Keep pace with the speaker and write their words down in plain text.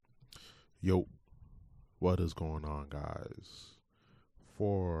Yo, what is going on, guys?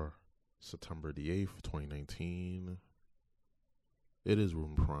 For September the 8th, 2019, it is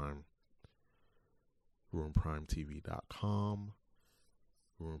Room Prime, roomprimetv.com,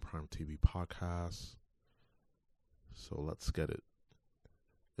 Room Prime TV podcast. So let's get it.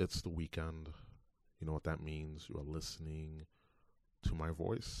 It's the weekend. You know what that means? You are listening to my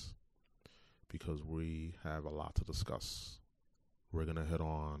voice because we have a lot to discuss. We're going to hit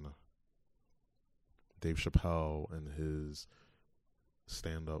on Dave Chappelle and his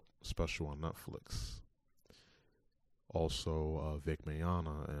stand-up special on Netflix. Also, Vic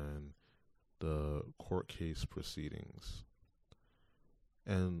Mignogna and the court case proceedings.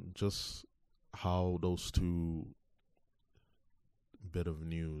 And just how those two bit of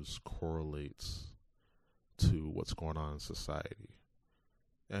news correlates to what's going on in society.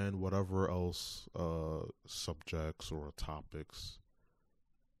 And whatever else subjects or topics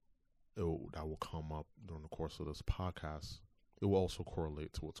that will come up during the course of this podcast, it will also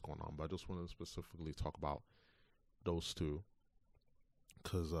correlate to what's going on. But I just want to specifically talk about those two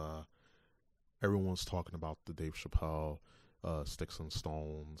because everyone's talking about the Dave Chappelle Sticks and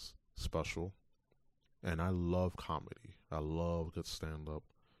Stones special. And I love comedy. I love good stand-up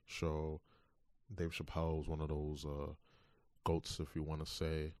show. Dave Chappelle is one of those GOATs, if you want to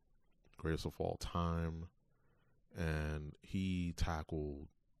say, greatest of all time. And he tackled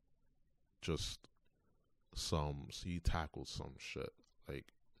some shit,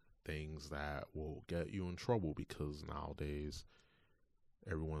 like things that will get you in trouble because nowadays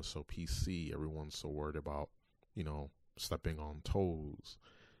everyone's so PC, everyone's so worried about, stepping on toes,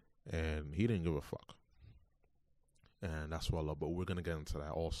 and he didn't give a fuck. And that's what I love, but we're going to get into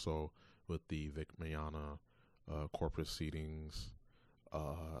that also with the Vic Mignogna court proceedings.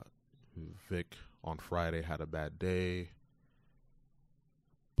 Vic on Friday had a bad day,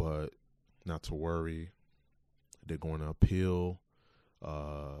 but not to worry. They're going to appeal.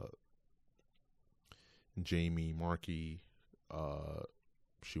 Jamie Markey,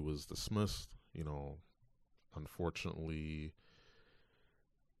 she was dismissed. Unfortunately,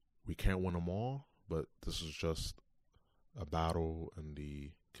 we can't win them all, but this is just a battle in the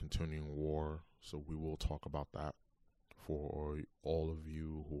continuing war. So we will talk about that for all of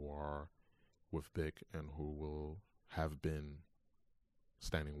you who are with Vic and who will have been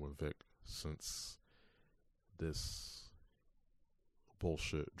standing with Vic since this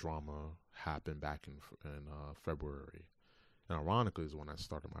bullshit drama happened back in February. And ironically is when I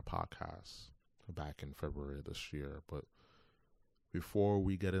started my podcast back in February this year. But before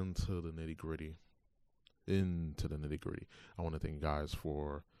we get into the nitty gritty, I want to thank you guys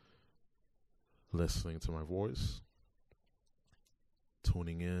for listening to my voice,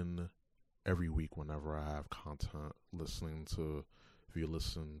 tuning in every week whenever I have content, if you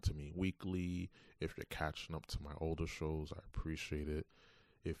listen to me weekly, if you're catching up to my older shows, I appreciate it.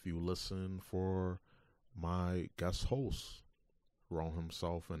 If you listen for my guest hosts, Rome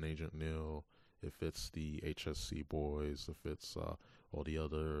himself and Agent Neil, if it's the HSC boys, if it's all the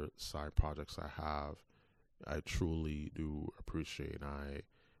other side projects I have, I truly do appreciate, and I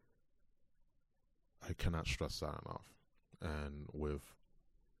cannot stress that enough. And with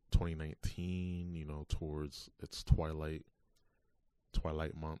 2019, towards its twilight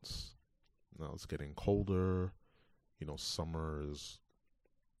months, now it's getting colder, summer is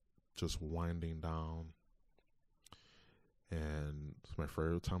just winding down, and it's my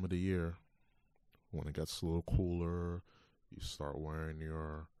favorite time of the year. When it gets a little cooler, you start wearing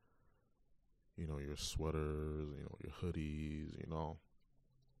your your sweaters, your hoodies,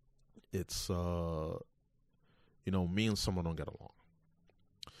 it's, me and summer don't get along.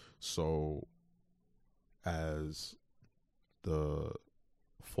 So as the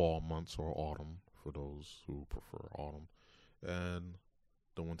fall months or autumn, for those who prefer autumn, and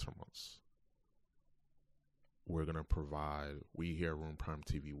the winter months, we here at Room Prime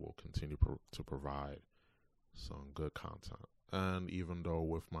TV will continue to provide some good content. And even though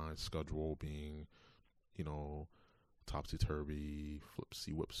with my schedule being, topsy-turvy,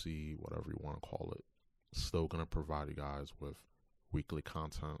 flipsy-whipsy, whatever you want to call it, still going to provide you guys with weekly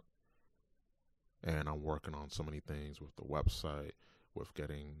content. And I'm working on so many things with the website, with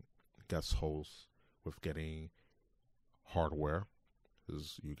getting guest hosts, with getting hardware.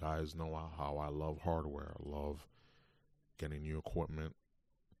 Because you guys know how I love hardware. I love getting new equipment.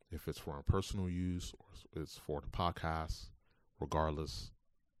 If it's for our personal use or it's for the podcast, regardless,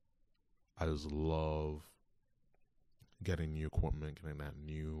 I just love getting new equipment, getting that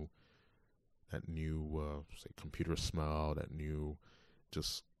new say computer smell, that new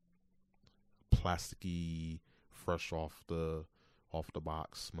just plasticky, fresh off the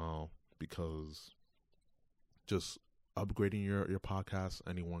box smell. because just upgrading your podcast,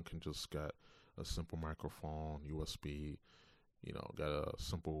 anyone can just get a simple microphone, USB, get a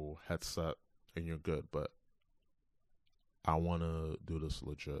simple headset, and you're good. But I want to do this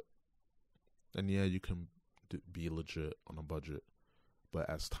legit. And yeah, you can be legit on a budget. But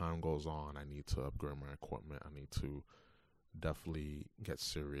as time goes on, I need to upgrade my equipment. I need to definitely get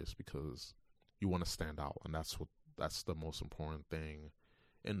serious because you want to stand out. And that's the most important thing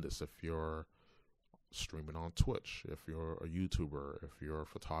in this. If you're streaming on Twitch, if you're a YouTuber, if you're a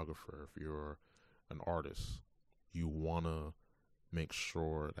photographer, if you're an artist, you want to make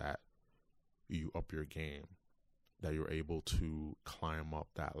sure that you up your game, that you're able to climb up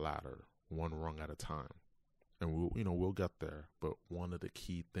that ladder one rung at a time. And we'll get there. But one of the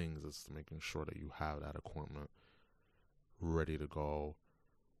key things is making sure that you have that equipment ready to go,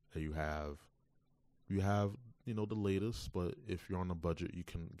 that you have the latest. But if you're on a budget, you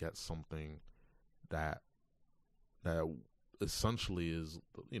can get something that essentially is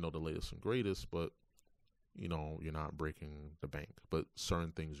the latest and greatest, but you're not breaking the bank. But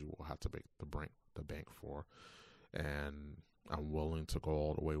certain things you will have to break the bank for, and I'm willing to go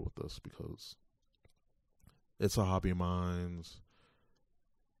all the way with this because it's a hobby of mine.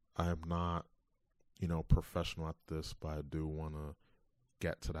 I am not professional at this, but I do want to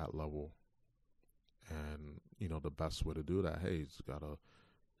get to that level. And the best way to do that, hey, you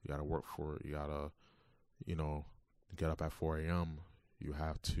gotta work for it. You gotta get up at 4 a.m. You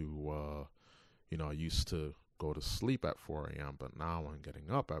have to I used to go to sleep at 4 a.m., but now I'm getting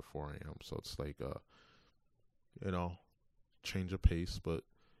up at 4 a.m. So it's like change of pace. But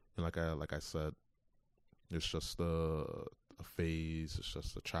like I said, it's just a phase. It's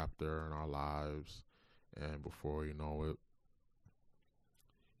just a chapter in our lives, and before you know it,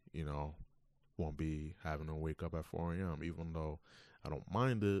 won't be having to wake up at 4 a.m. Even though I don't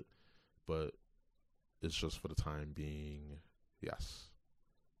mind it, but it's just for the time being. Yes,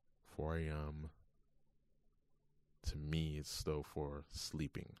 4 a.m. to me, it's still for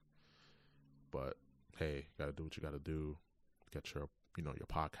sleeping. But hey, you gotta do what you gotta do. Get your your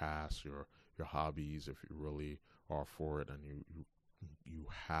podcast, your hobbies. If you really are for it, and you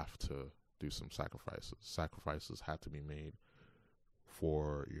have to do some sacrifices. Sacrifices have to be made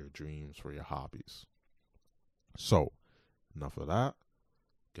for your dreams, for your hobbies. So, enough of that.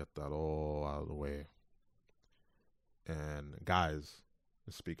 Get that all out of the way. And guys,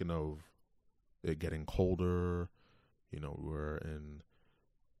 speaking of it getting colder, we're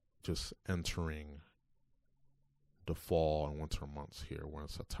just entering the fall and winter months here. We're in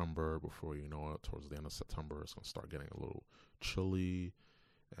September. Before you know it, towards the end of September, it's going to start getting a little chilly.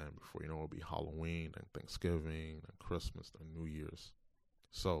 And before you know it, it'll be Halloween and Thanksgiving and Christmas and New Year's.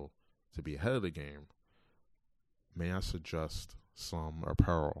 So, to be ahead of the game, may I suggest some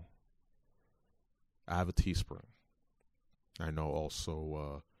apparel? I have a Teespring. I know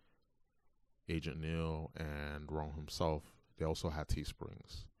also Agent Neil and Rome himself, they also had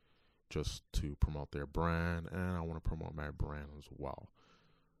Teesprings just to promote their brand, and I want to promote my brand as well.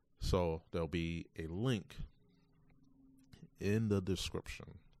 So there'll be a link in the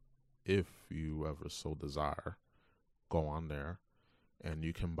description. If you ever so desire, go on there and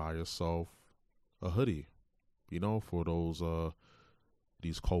you can buy yourself a hoodie, for those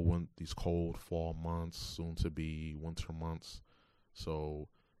these cold fall months, soon to be winter months. So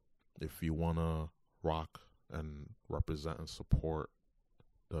if you want to rock and represent and support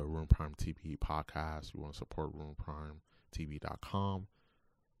the Room Prime TV podcast, you want to support RoomPrimeTV.com,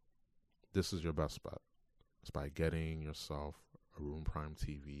 this is your best bet. It's by getting yourself a Room Prime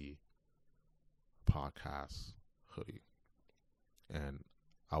TV podcast hoodie. And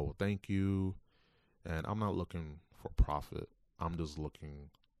I will thank you. And I'm not looking for profit. I'm just looking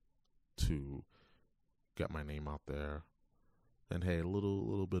to get my name out there. And hey, a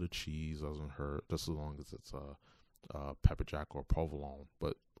little bit of cheese doesn't hurt, just as long as it's a pepper jack or provolone.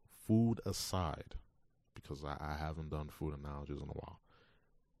 But food aside, because I haven't done food analogies in a while,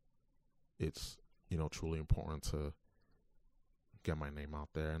 it's truly important to get my name out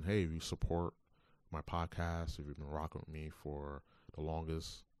there. And hey, if you support my podcast, if you've been rocking with me for the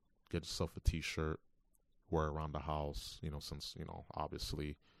longest, get yourself a t-shirt, wear it around the house, since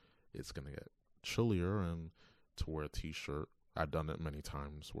obviously it's gonna get chillier, and to wear a t-shirt, I've done it many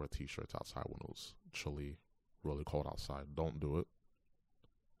times, wear t-shirts outside when it was chilly, really cold outside. Don't do it.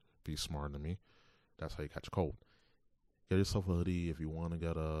 Be smarter than me. That's how you catch a cold. Get yourself a hoodie. If you want to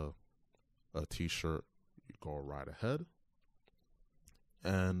get a t-shirt, you go right ahead.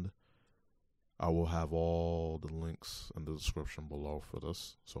 And I will have all the links in the description below for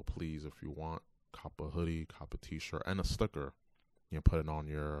this. So please, if you want, cop a hoodie, cop a t-shirt, and a sticker. Put it on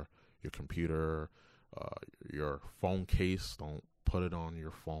your your computer, your phone case. Don't put it on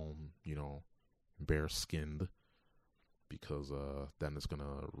your phone, bare skinned, because then it's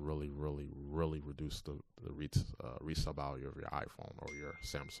gonna really, really, really reduce the resale value of your iPhone or your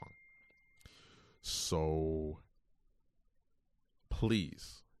Samsung. So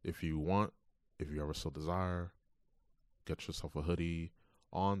please, if you ever so desire, get yourself a hoodie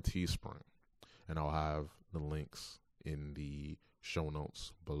on Teespring, and I'll have the links in the show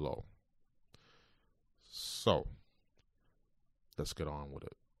notes below. So let's get on with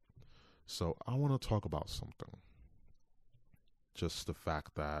it. So I want to talk about something. Just the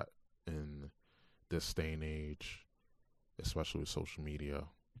fact that in this day and age, especially with social media,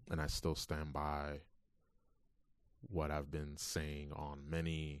 and I still stand by what I've been saying on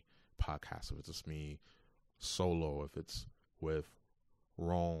many podcasts, if it's just me solo, if it's with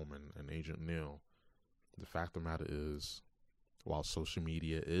Rome and Agent Neil, the fact of the matter is, while social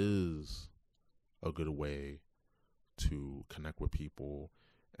media is a good way to connect with people,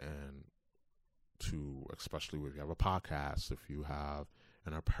 and to, especially if you have a podcast, if you have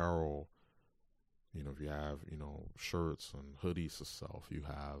an apparel, if you have, shirts and hoodies to sell, if you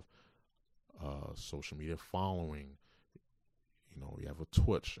have social media following, you have a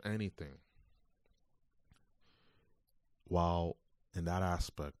Twitch, anything. While in that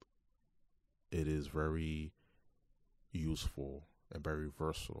aspect, it is very useful and very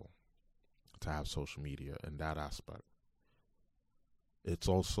versatile to have social media in that aspect. It's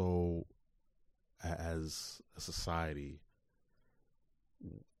also, as a society,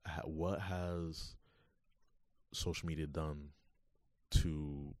 what has social media done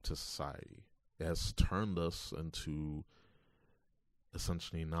to society? It has turned us into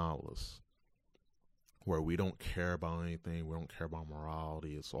essentially nihilists, where we don't care about anything. We don't care about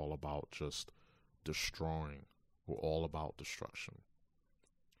morality. It's all about just destroying. We're all about destruction.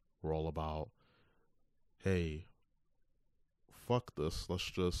 We're all about, hey, fuck this. Let's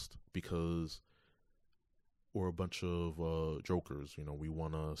just, because we're a bunch of jokers. We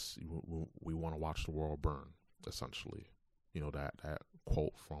want to watch the world burn. Essentially, that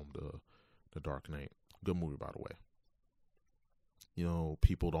quote from the Dark Knight. Good movie, by the way.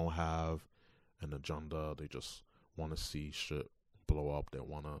 People don't have an agenda. They just want to see shit blow up. They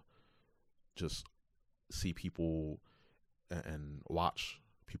want to just see people and watch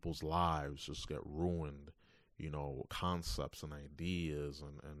people's lives just get ruined. Concepts and ideas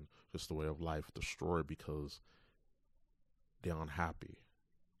and just the way of life destroyed because they're unhappy.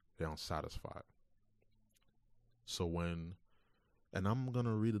 They're unsatisfied. So and I'm going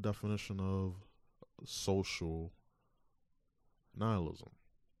to read the definition of social nihilism,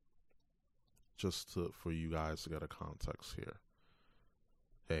 just for you guys to get a context here.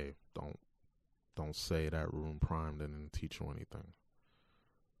 Hey, don't say that Ruben Prime didn't teach you anything.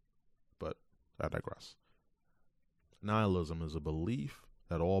 But I digress. Nihilism is a belief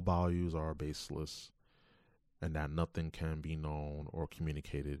that all values are baseless and that nothing can be known or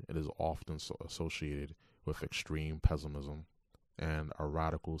communicated. It is often associated with extreme pessimism and a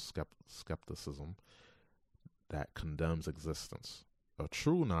radical skepticism that condemns existence. A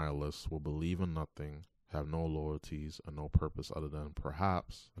true nihilist will believe in nothing, have no loyalties, and no purpose other than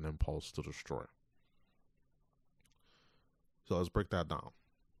perhaps an impulse to destroy. So let's break that down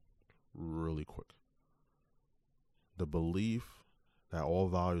really quick. The belief that all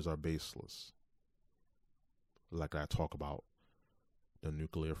values are baseless, like I talk about the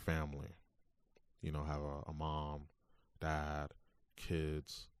nuclear family, have a mom, dad,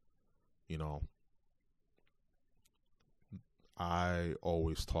 kids, I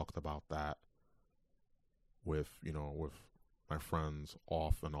always talked about that with my friends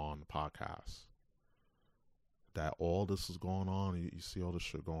off and on the podcast, that all this is going on. You see all this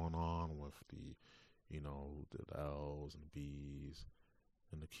shit going on with the L's and the B's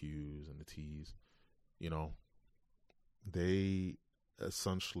and the Q's and the T's. They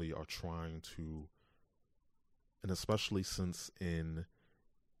essentially are trying to, and especially since in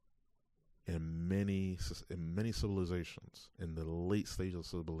many civilizations, in the late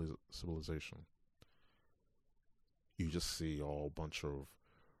stages of civilization, you just see a whole bunch of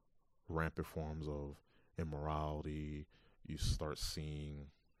rampant forms of immorality. You start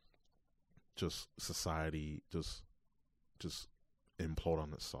seeing just society just implode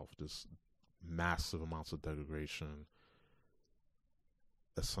on itself. Just massive amounts of degradation.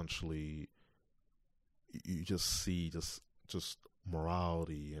 Essentially, you just see just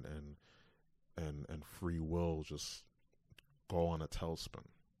morality and free will just go on a tailspin.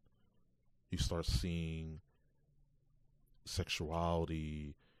 You start seeing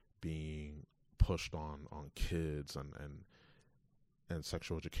sexuality being pushed on kids and and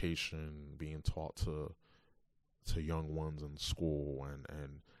sexual education being taught to young ones in school,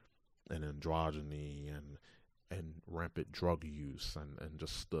 and androgyny, and rampant drug use, and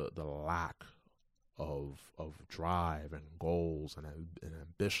just the lack of drive and goals and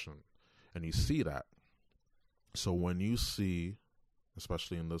ambition. And you see that. So when you see,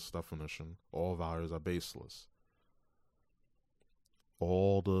 especially in this definition, all values are baseless.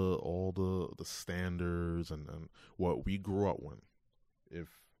 All the standards and what we grew up with, if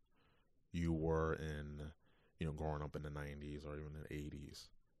you were in, growing up in the 90s or even the 80s,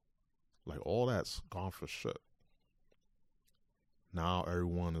 like all that's gone for shit. Now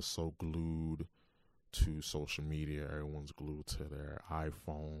everyone is so glued to social media. Everyone's glued to their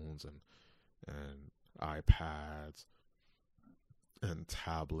iPhones and iPads and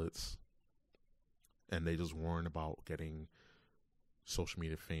tablets, and they just worrying about getting social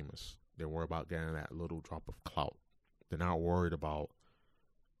media famous. They're worried about getting that little drop of clout. They're not worried about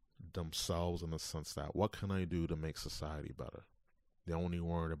themselves in the sense that, what can I do to make society better? They're only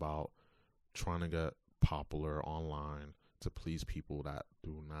worried about trying to get popular online to please people that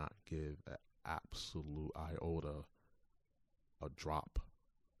do not give an absolute iota a drop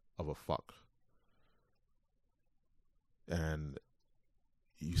of a fuck. And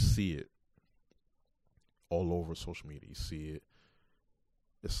you see it all over social media. You see it.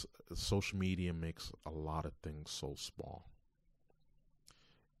 Social media makes a lot of things so small.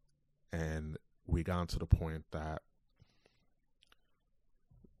 And we got to the point that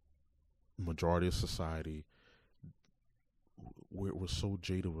majority of society, we're so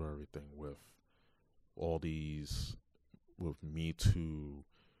jaded with everything, with all these, with Me Too,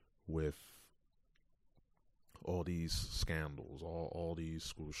 with all these scandals, all these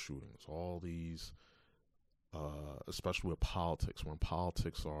school shootings, all these, especially with politics, when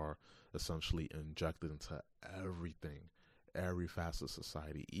politics are essentially injected into everything, every facet of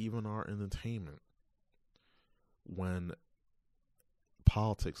society, even our entertainment. When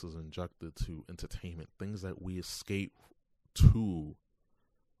politics is injected to entertainment, things that we escape to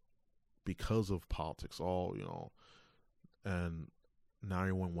because of politics, and now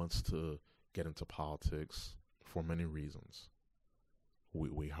everyone wants to get into politics for many reasons.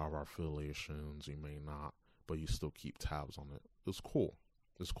 We have our affiliations, we may not, but you still keep tabs on it. It's cool.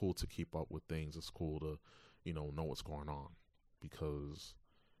 It's cool to keep up with things. It's cool to, know what's going on, because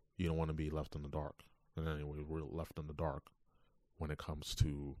you don't want to be left in the dark. And anyway, we're left in the dark when it comes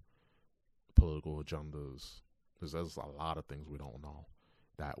to political agendas, because there's a lot of things we don't know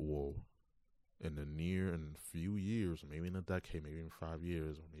that will, in the near and few years, maybe in a decade, maybe in 5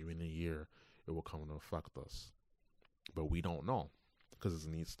 years, or maybe in a year, it will come to affect us. But we don't know, because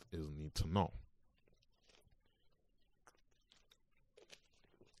it needs to know.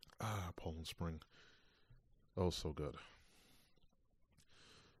 Poland Spring. Oh, so good.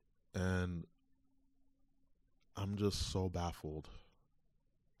 And I'm just so baffled.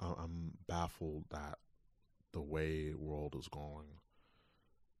 I'm baffled that the way world is going,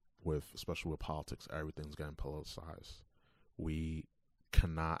 especially with politics, everything's getting politicized. We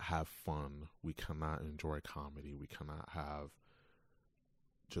cannot have fun. We cannot enjoy comedy. We cannot have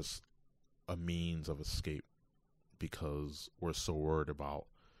just a means of escape, because we're so worried about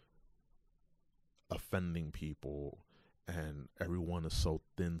offending people, and everyone is so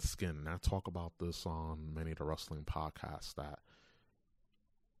thin-skinned. And I talk about this on many of the wrestling podcasts, that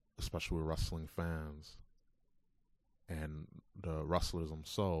especially with wrestling fans and the wrestlers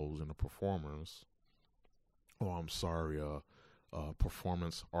themselves and the performers,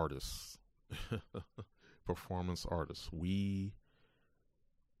 performance artists. Performance artists.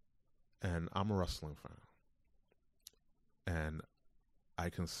 And I'm a wrestling fan, and I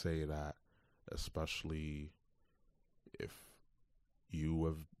can say that, especially if you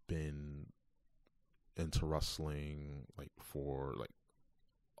have been into wrestling for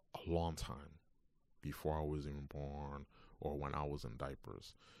a long time, before I was even born or when I was in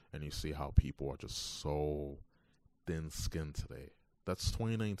diapers, and you see how people are just so thin-skinned today. That's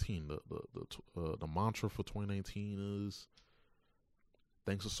 2019. The mantra for 2019 is,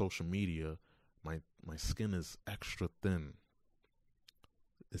 thanks to social media, my skin is extra thin.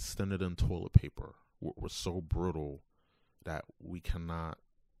 It's thinner than toilet paper. We're so brittle that we cannot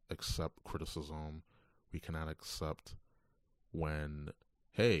accept criticism. We cannot accept when,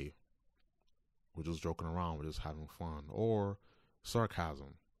 hey, we're just joking around, we're just having fun, or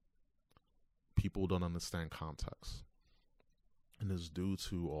sarcasm. People don't understand context. And it's due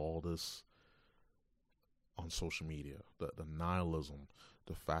to all this on social media, the nihilism,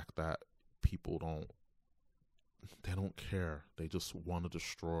 the fact that people don't care. They just want to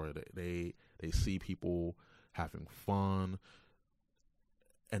destroy. They see people having fun.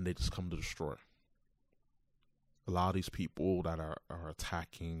 and they just come to destroy. A lot of these people that are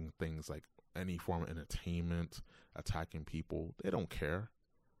attacking things like any form of entertainment, attacking people, they don't care.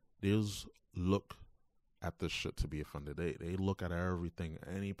 They just look at this shit to be offended. They look at everything,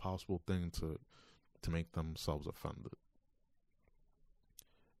 any possible thing to make themselves offended.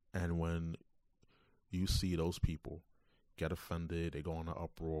 And when you see those people get offended, they go in an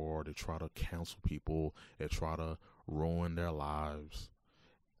uproar, they try to cancel people, they try to ruin their lives.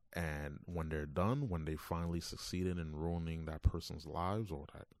 And when they're done, when they finally succeeded in ruining that person's lives or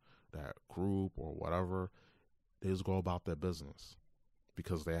that group or whatever, they just go about their business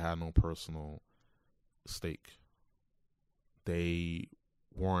because they had no personal stake. They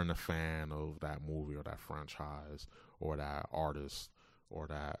weren't a fan of that movie or that franchise or that artist or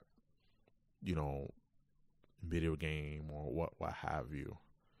that, video game or what have you.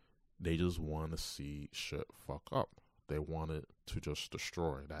 They just want to see shit fuck up. They wanted to just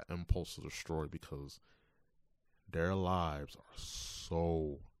destroy, that impulse to destroy, because their lives are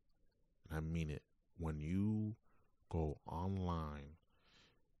so, and I mean it, when you go online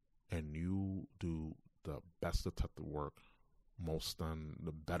and you do the best detective work,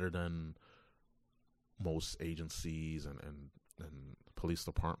 better than most agencies and police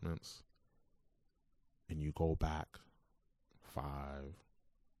departments, and you go back 5,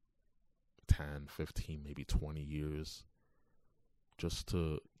 10, 15, maybe 20 years just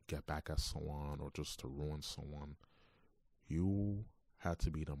to get back at someone or just to ruin someone, you had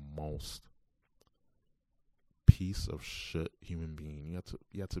to be the most piece of shit human being.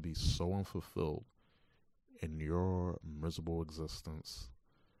 You had to be so unfulfilled in your miserable existence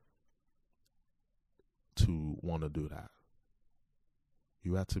to want to do that.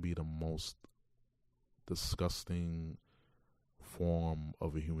 You had to be the most disgusting form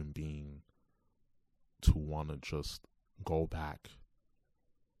of a human being to want to just go back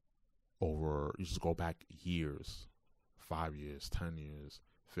years, 5 years, 10 years,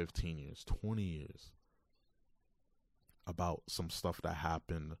 15 years, 20 years, about some stuff that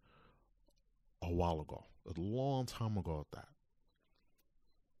happened a while ago, a long time ago at that.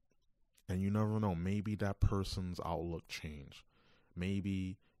 And you never know, maybe that person's outlook changed.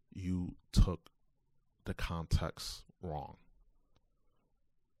 Maybe you took the context wrong.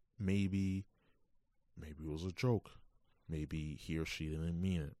 Maybe it was a joke. Maybe he or she didn't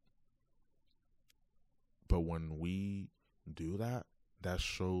mean it. But when we do that, that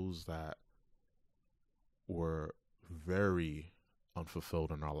shows that we're very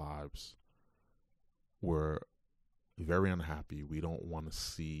unfulfilled in our lives. We're very unhappy. We don't want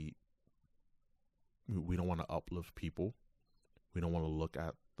to uplift people. We don't want to look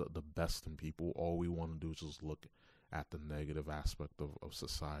at the best in people. All we want to do is just look at the negative aspect of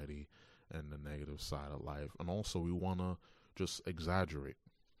society and the negative side of life. And also we want to just exaggerate.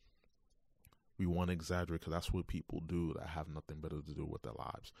 We want to exaggerate because that's what people do that have nothing better to do with their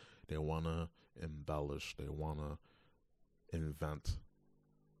lives. They want to embellish. They want to invent.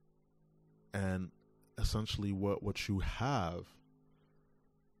 And essentially what you have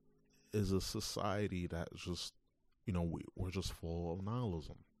is a society that just, we're just full of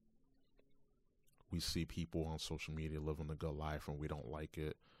nihilism. We see people on social media living a good life and we don't like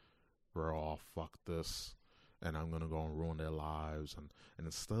it. We're all, fuck this, and I'm going to go and ruin their lives. And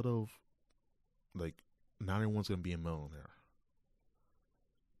instead of, not everyone's going to be a millionaire.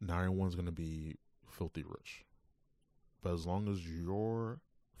 Not everyone's going to be filthy rich. But as long as you're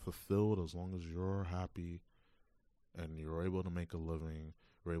fulfilled, as long as you're happy, and you're able to make a living,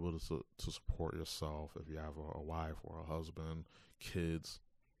 you're able to support yourself, if you have a wife or a husband, kids,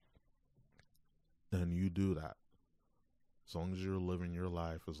 then you do that. As long as you're living your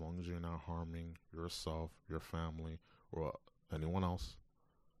life, as long as you're not harming yourself, your family, or anyone else,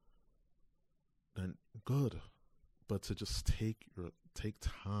 then good. But to just take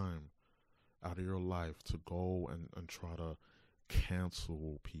time out of your life to go and try to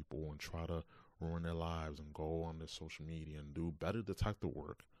cancel people and try to ruin their lives and go on their social media and do better detective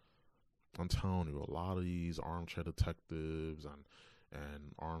work. I'm telling you, a lot of these armchair detectives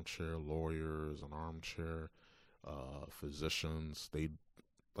and armchair lawyers and armchair physicians, they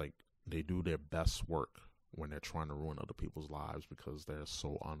do their best work when they're trying to ruin other people's lives because they're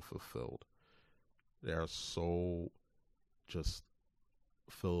so unfulfilled. They're so just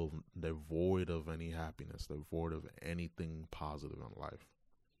they're void of any happiness. They're void of anything positive in life.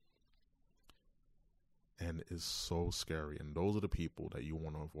 And it's so scary. And those are the people that you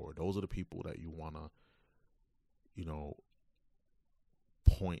want to avoid. Those are the people that you want to,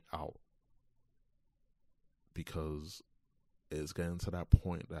 point out. Because it's getting to that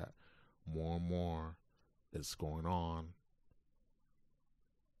point that more and more is going on.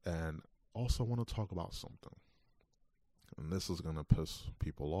 And also, I want to talk about something. And this is going to piss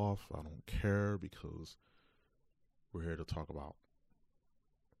people off. I don't care, because we're here to talk about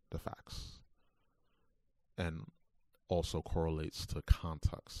the facts. And also correlates to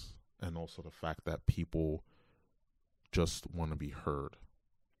context. And also the fact that people just want to be heard.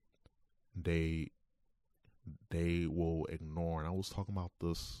 They will ignore. And I was talking about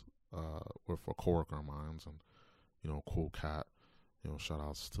this with a coworker of mine, and cool cat. Shout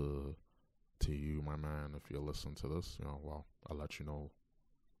outs to you, my man. If you're listening to this, well, I'll let you know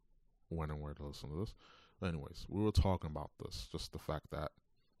when and where to listen to this. But anyways, we were talking about this, just the fact that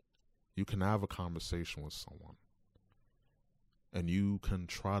you can have a conversation with someone, and you can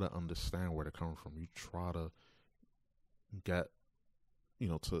try to understand where they're coming from. You try to get,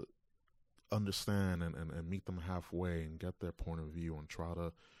 to understand and meet them halfway and get their point of view and try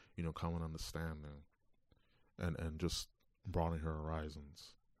to, come and understanding and just broaden her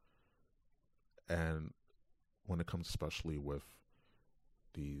horizons. And when it comes especially with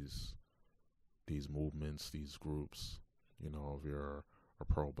these movements, these groups, if you're a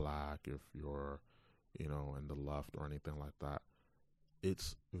pro-black, if you're, in the left or anything like that,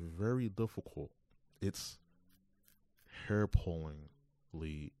 it's very difficult. It's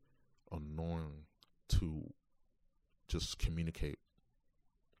hair-pullingly annoying to just communicate.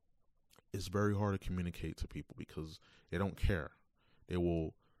 It's very hard to communicate to people because they don't care. They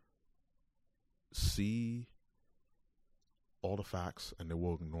will see all the facts and they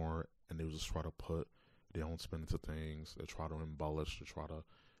will ignore it, and they will just try to put their own spin into things. They try to embellish, they try to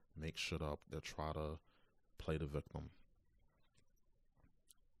make shit up, they try to play the victim.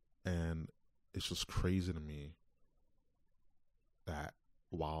 And it's just crazy to me that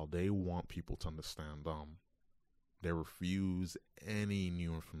while they want people to understand them, they refuse any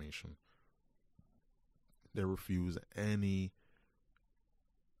new information. They refuse any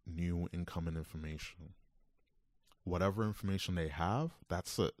new incoming information. Whatever information they have,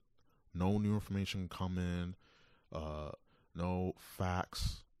 that's it. No new information come in, no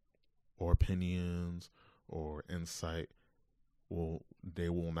facts or opinions or insight. They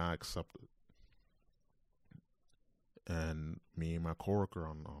will not accept it. And me and my coworker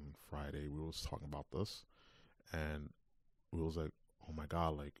on Friday, we was talking about this, and we was like, oh my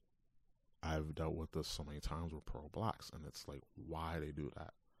God, like, I've dealt with this so many times with pro-blacks, and it's like, why they do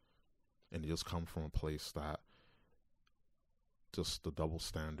that? And it just come from a place that just the double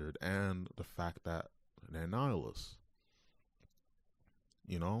standard and the fact that they're nihilists.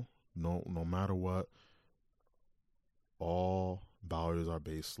 No matter what, all values are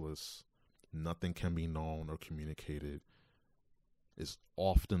baseless. Nothing can be known or communicated. Is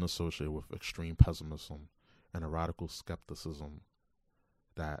often associated with extreme pessimism and a radical skepticism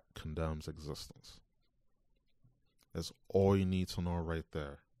that condemns existence. That's all you need to know right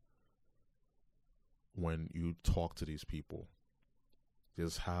there. When you talk to these people,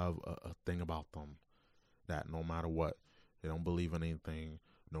 just have a thing about them that no matter what, they don't believe in anything.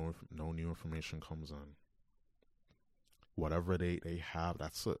 No new information comes in. Whatever they have,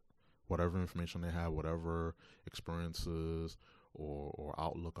 that's it. Whatever information they have, whatever experiences or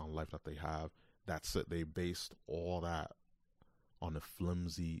outlook on life that they have, that's it. They based all that on a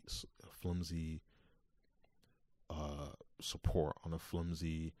flimsy support, on a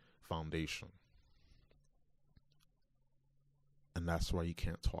flimsy foundation. And that's why you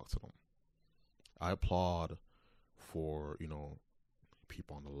can't talk to them. I applaud for,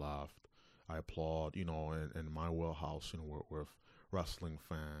 people on the left. I applaud, in my wheelhouse, with wrestling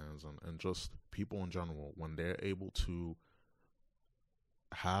fans and just people in general, when they're able to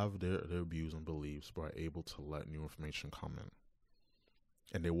have their views and beliefs, but are able to let new information come in.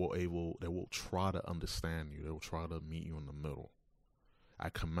 And they will try to understand you. They will try to meet you in the middle. I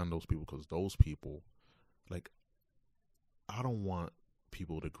commend those people, because those people, like, I don't want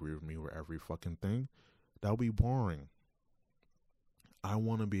people to agree with me with every fucking thing. That would be boring. I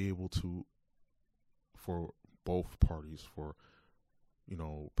want to be able to, for both parties, for,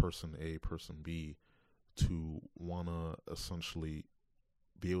 person A, person B, to want to essentially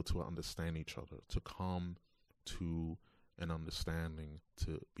be able to understand each other, to come to an understanding,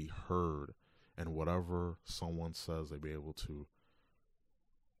 to be heard, and whatever someone says, they be able to,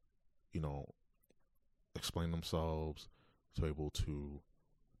 explain themselves, to be able to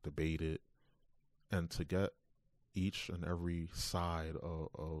debate it, and to get each and every side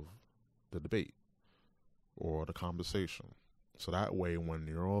of the debate or the conversation. So that way, when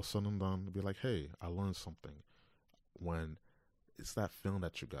you're all said and done, be like, hey, I learned something. When it's that feeling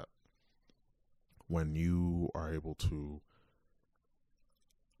that you get when you are able to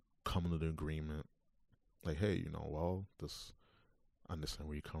come to the agreement, like, hey, this, understand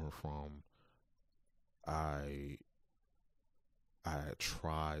where you're coming from. I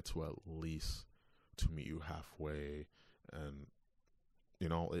try to at least to meet you halfway, and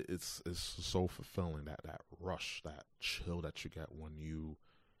it's so fulfilling, that rush, that chill that you get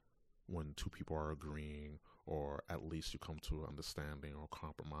when two people are agreeing, or at least you come to an understanding or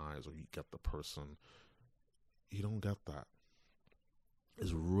compromise, or you get the person. You don't get that.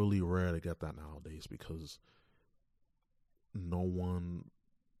 It's really rare to get that nowadays, because no one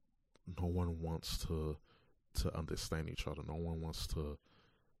wants to understand each other. No one wants to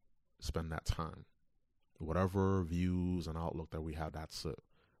spend that time. Whatever views and outlook that we have, that's it.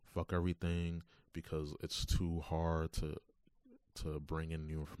 Fuck everything, because it's too hard to bring in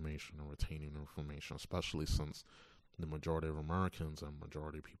new information and retain new information, especially since the majority of Americans and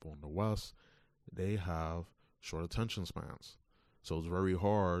majority of people in the West, they have short attention spans. So it's very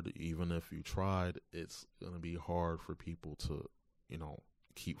hard. Even if you tried, it's going to be hard for people to,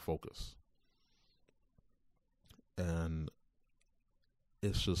 keep focus. And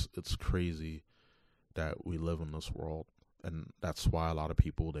it's crazy that we live in this world. And that's why a lot of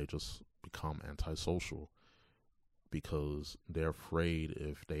people, they just become antisocial, because they're afraid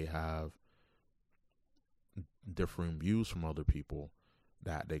if they have differing views from other people,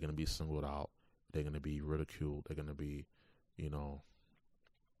 that they're going to be singled out, they're going to be ridiculed, they're going to be,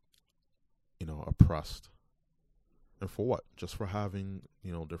 oppressed. And for what? Just for having,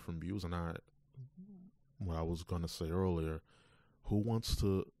 different views. And what I was going to say earlier, who wants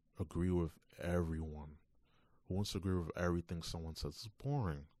to agree with everyone? Who wants to agree with everything someone says? It's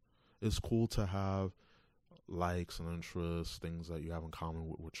boring. It's cool to have likes and interests, things that you have in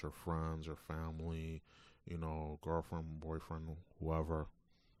common with your friends, your family, girlfriend, boyfriend, whoever,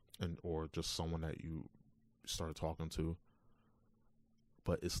 or just someone that you started talking to.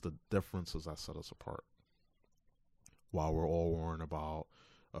 But it's the differences that set us apart. While we're all worrying about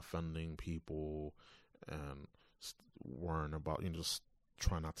offending people and worrying about, just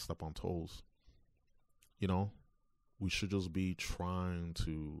trying not to step on toes, we should just be trying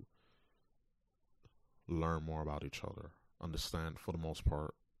to learn more about each other, understand for the most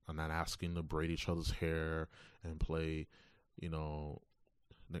part, and not asking to braid each other's hair and play,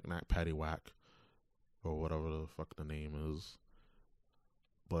 knick-knack, paddywhack, or whatever the fuck the name is.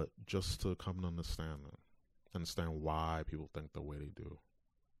 But just to come to understand why people think the way they do.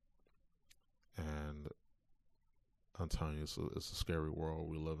 And I'm telling you, it's a scary world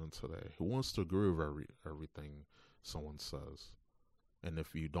we live in today. Who wants to agree with everything someone says? And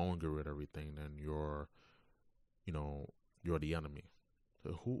if you don't agree with everything, then you're the enemy.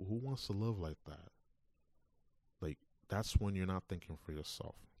 Who wants to live like that? Like, that's when you're not thinking for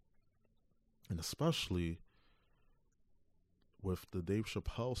yourself. And especially with the Dave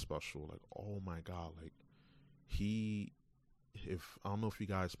Chappelle special, like, oh my God, like, I don't know if you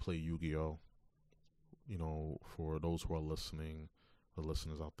guys play Yu-Gi-Oh, for those who are listening, the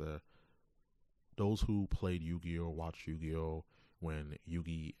listeners out there, those who played Yu-Gi-Oh, watch Yu-Gi-Oh, when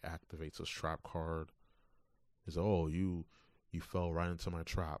Yugi activates his trap card, is, oh, you fell right into my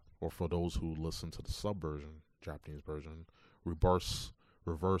trap. Or for those who listen to the sub version, Japanese version, reverse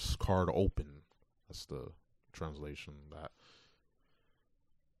card open. That's the translation. That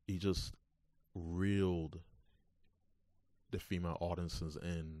he just reeled the female audiences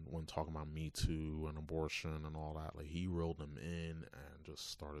in when talking about Me Too and abortion and all that. Like, he reeled them in and just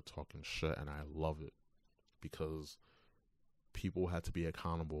started talking shit, and I love it, because people had to be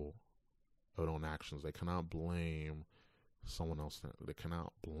accountable for their own actions. They cannot blame someone else. They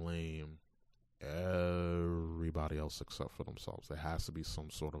cannot blame everybody else except for themselves. There has to be some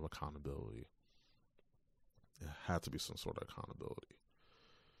sort of accountability. There had to be some sort of accountability.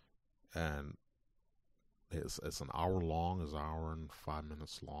 And it's an hour long. It's an hour and 5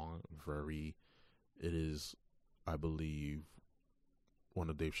 minutes long. It is, I believe, one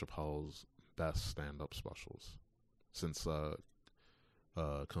of Dave Chappelle's best stand-up specials since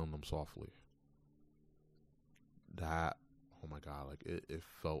Killing Them Softly. That, oh my God, like, it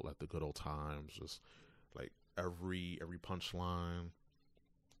felt like the good old times. Just like every punchline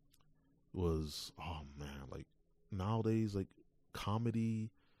was, oh man, like, nowadays, like,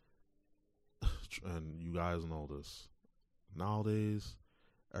 comedy, and you guys know this, nowadays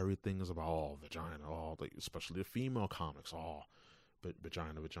everything is about vagina, like, especially the female comics,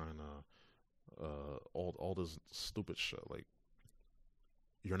 vagina, all this stupid shit. Like,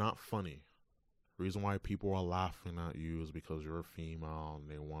 you're not funny. The reason why people are laughing at you is because you're a female and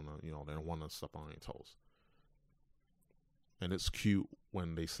they don't want to step on your toes. And it's cute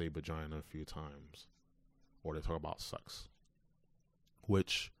when they say vagina a few times, or they talk about sex,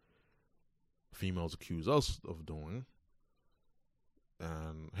 which females accuse us of doing.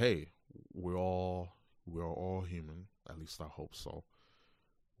 And hey, we're all human. At least I hope so.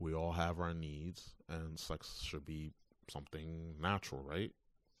 We all have our needs, and sex should be something natural, right?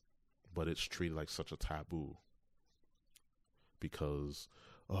 But it's treated like such a taboo because,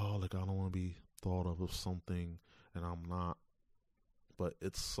 oh, like I don't want to be thought of as something, and I'm not. But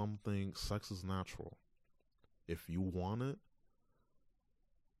it's something. Sex is natural. If you want it,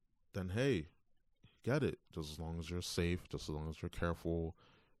 then hey, get it. Just as long as you're safe, just as long as you're careful.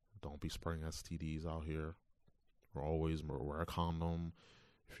 Don't be spreading STDs out here. Or always wear a condom.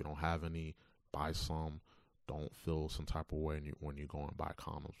 If you don't have any, buy some. Don't feel some type of way when you go and buy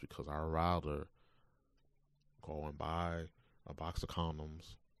condoms, because I'd rather go and buy a box of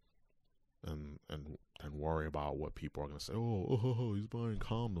condoms and worry about what people are gonna say. Oh, he's buying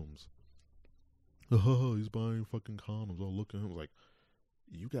condoms. Oh, he's buying fucking condoms. Oh, look at him. Like,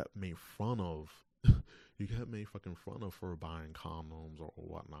 you got made fun of. You got made fucking fun of for buying condoms or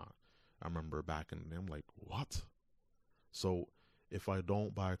whatnot. I remember back in the day, I'm like, what? So if I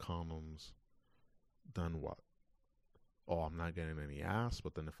don't buy condoms, then what? Oh, I'm not getting any ass.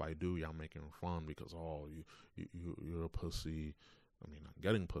 But then if I do, y'all making fun because, oh, you're a pussy. I mean, not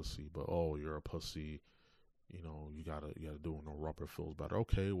getting pussy, but oh, you're a pussy. You know, you gotta do it. No rubber feels better.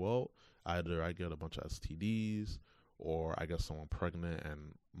 Okay, well, either I get a bunch of STDs or I get someone pregnant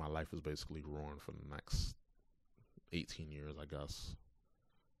and my life is basically ruined for the next 18 years, I guess.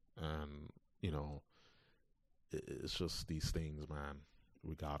 And, you know, it's just these things, man.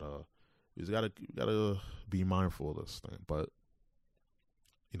 We gotta be mindful of this thing. But,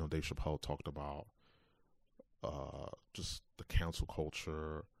 you know, Dave Chappelle talked about just the cancel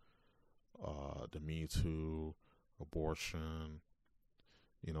culture, the Me Too, abortion,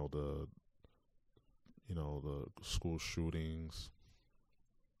 the school shootings.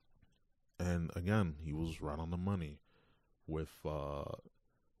 And again, he was right on the money with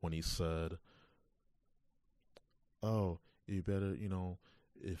when he said, oh, you better,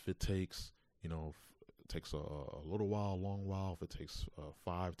 if it takes, it takes a little while, a long while, if it takes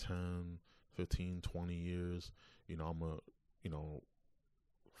 5, 10, 15, 20 years, I'm going to,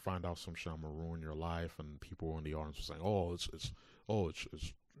 find out some shit, I'm going to ruin your life. And people in the audience were saying,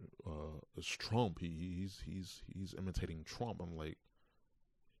 it's Trump. He's imitating Trump. I'm like,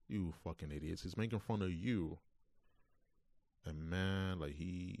 you fucking idiots. He's making fun of you. And man, like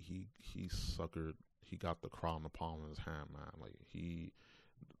he suckered. He got the crowd in the palm of his hand, man. Like he,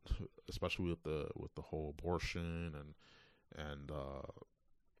 especially with the whole abortion and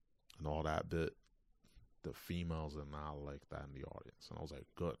all that bit, the females are not like that in the audience. And I was like,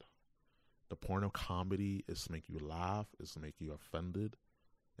 good. The point of comedy is to make you laugh, is to make you offended.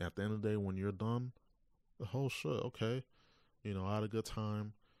 And at the end of the day, when you're done, the whole shit, okay, I had a good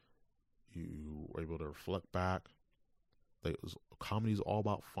time. You were able to reflect back. Comedy is all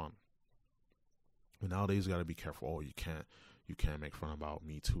about fun. But nowadays, you got to be careful. Oh, you can't make fun about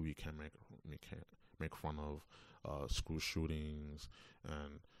Me Too. You can't make fun of school shootings,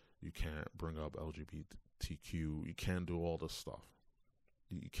 and you can't bring up LGBTQ. You can't do all this stuff.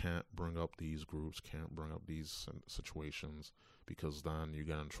 You can't bring up these groups. Can't bring up these situations, because then you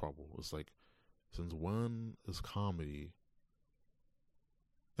get in trouble. It's like, since when is comedy,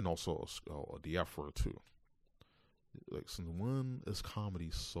 and also the F word too, like, since when is comedy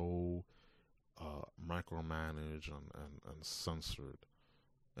so micromanaged and censored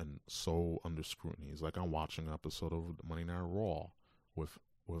and so under scrutiny? It's like I'm watching an episode of Monday Night Raw with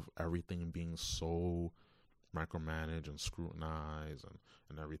everything being so micromanaged and scrutinized,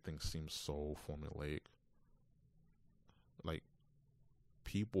 and everything seems so formulaic. Like,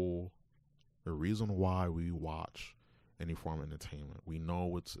 people, the reason why we watch any form of entertainment, we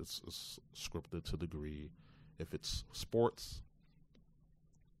know it's scripted to a degree. If it's sports,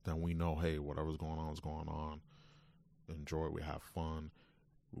 then we know, hey, whatever's going on is going on. Enjoy it. We have fun.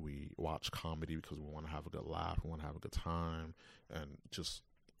 We watch comedy because we want to have a good laugh. We want to have a good time. And just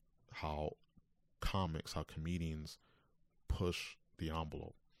how comedians push the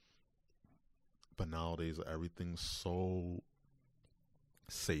envelope. But nowadays, everything's so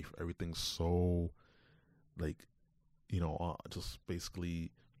safe. Everything's so, like, just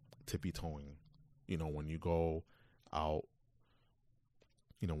basically tippy-toeing. When you go out,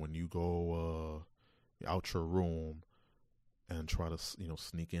 when you go out your room and try to,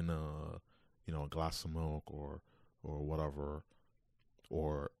 sneak in a glass of milk or whatever,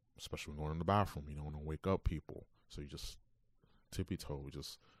 or especially when going in the bathroom, you don't want to wake up people. So you just tippy-toe,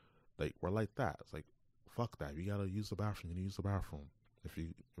 just, like, we're like that. It's like, fuck that. If you gotta use the bathroom, you use the bathroom. If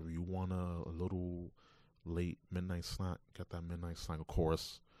you want a little late midnight snack, get that midnight snack. Of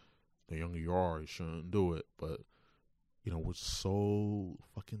course, the younger you are, you shouldn't do it, but we're so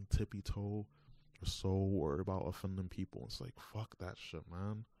fucking tippy toe. We're so worried about offending people. It's like, fuck that shit,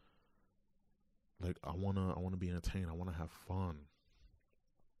 man. Like, I wanna be entertained. I wanna have fun.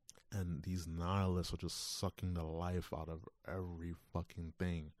 And these nihilists are just sucking the life out of every fucking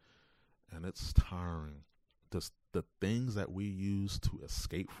thing. And it's tiring. Just the things that we use to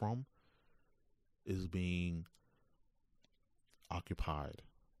escape from is being occupied.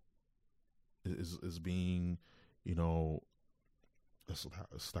 Is being, it's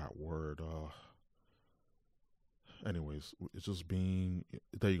that word. Anyways, it's just being,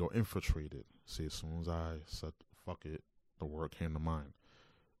 there you go, infiltrated. See, as soon as I said fuck it, the word came to mind.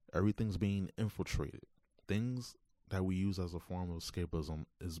 Everything's being infiltrated. Things that we use as a form of escapism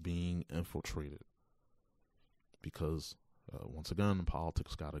is being infiltrated. Because, once again,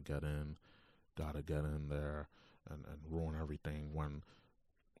 politics gotta get in there and ruin everything when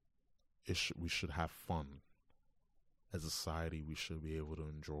we should have fun. As a society, we should be able to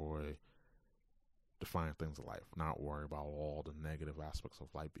enjoy the fine things of life, not worry about all the negative aspects of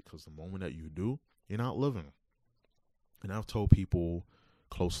life, because the moment that you do, you're not living. And I've told people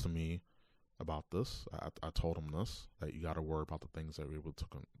close to me about this. I told them this, that you got to worry about the things that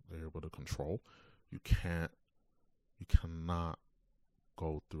they're able to control. You cannot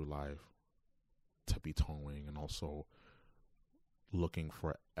go through life tippy-toeing and also looking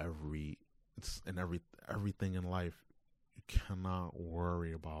for everything in life. You cannot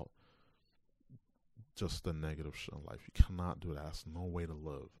worry about just the negative shit in life. You cannot do that. That's no way to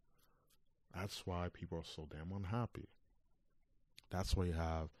live. That's why people are so damn unhappy. That's why you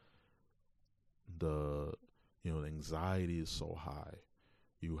have the anxiety is so high.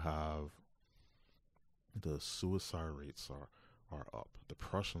 You have the suicide rates are up.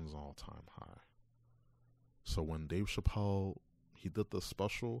 Depression's all-time high. So when Dave Chappelle, he did the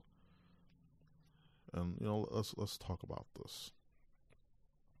special, and let's talk about this.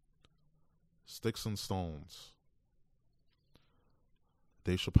 Sticks and Stones.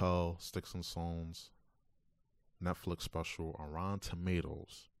 Dave Chappelle, Sticks and Stones, Netflix special on Rotten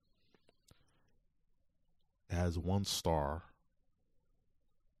Tomatoes. It has 1 star.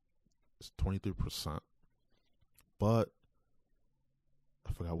 It's 23%. But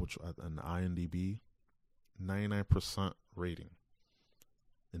I forgot which, an IMDb, 99% rating.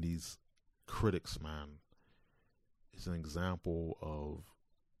 And these critics, man, is an example of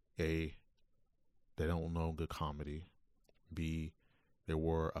A, they don't know good comedy. B, they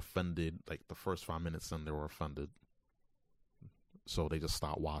were offended, like the first 5 minutes in, they were offended. So they just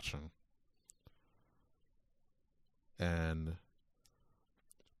stopped watching. And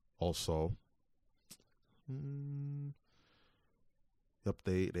also,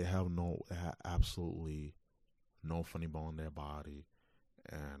 they have absolutely no funny bone in their body,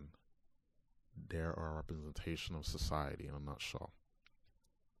 and they're a representation of society in a nutshell.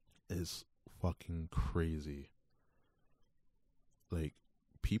 It's fucking crazy. Like,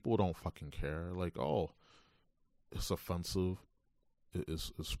 people don't fucking care. Like, oh, it's offensive.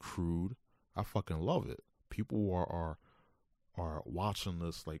 It's crude. I fucking love it. People are watching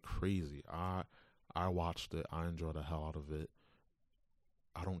this like crazy. I watched it. I enjoyed the hell out of it.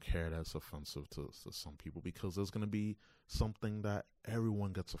 I don't care that it's offensive to some people, because there's going to be something that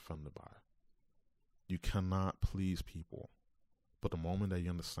everyone gets offended by. You cannot please people. But the moment that you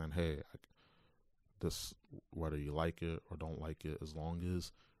understand, hey, this, whether you like it or don't like it, as long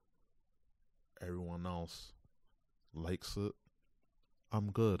as everyone else likes it,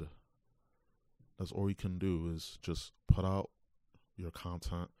 I'm good. That's all you can do, is just put out your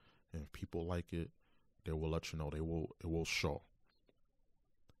content, and if people like it, they will let you know. It will show.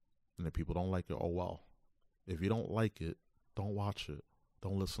 And if people don't like it, oh well. If you don't like it, don't watch it.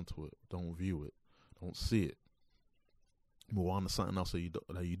 Don't listen to it. Don't view it. Don't see it. Move on to something else that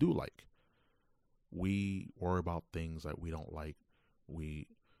you do like. We worry about things that we don't like. We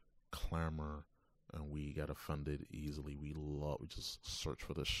clamor and we get offended easily. We just search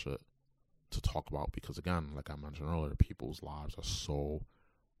for this shit to talk about, because again, like I mentioned earlier, people's lives are so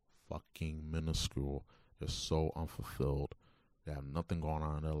fucking minuscule. They're so unfulfilled. They have nothing going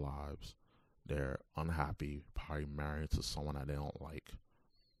on in their lives. They're unhappy, probably married to someone that they don't like,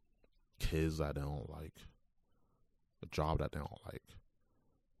 kids that they don't like, a job that they don't like.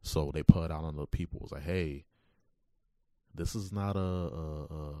 So they put it out on the people. It's like, hey, this is not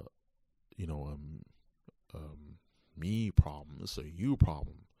a me problem. It's a you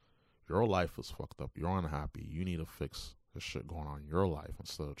problem. Your life is fucked up. You're unhappy. You need to fix the shit going on in your life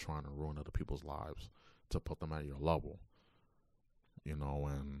instead of trying to ruin other people's lives to put them at your level.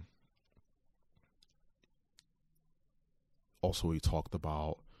 And also we talked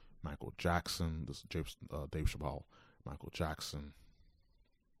about Michael Jackson, this Dave Chappelle, Michael Jackson,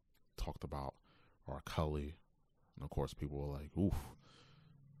 talked about R. Kelly, and of course people were like, "Oof,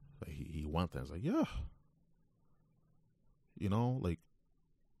 like he went there." It's like, yeah, like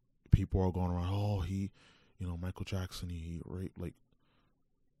people are going around, "Oh, Michael Jackson, he raped." Like,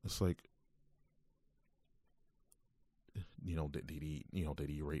 it's like, did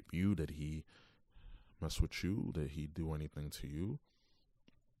he rape you? Did he mess with you? Did he do anything to you?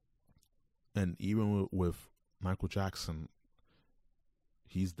 And even with Michael Jackson,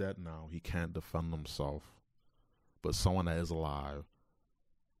 he's dead now. He can't defend himself. But someone that is alive,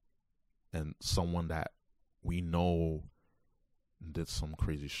 and someone that we know did some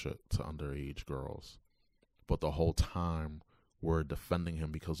crazy shit to underage girls, but the whole time we're defending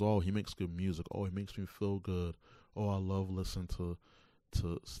him because, oh, he makes good music. Oh, he makes me feel good. Oh, I love listening to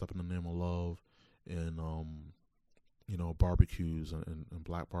Step in the Name of Love and barbecues and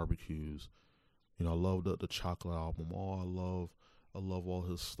black barbecues. I love the chocolate album. Oh, I love all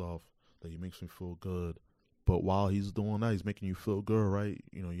his stuff. That he makes me feel good. But while he's doing that, he's making you feel good, right?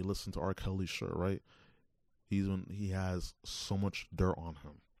 You listen to R. Kelly's shit, right? He has so much dirt on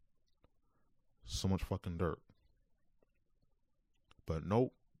him. So much fucking dirt. But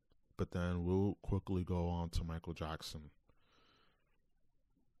nope. But then we'll quickly go on to Michael Jackson.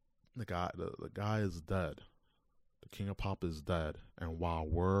 The guy is dead. The King of Pop is dead. And while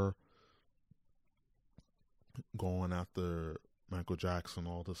we're going after Michael Jackson,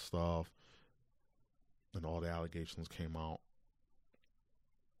 all this stuff, and all the allegations came out,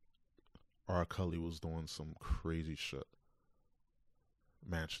 R. Kelly was doing some crazy shit.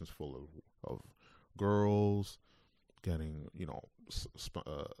 Mansions full of girls, getting,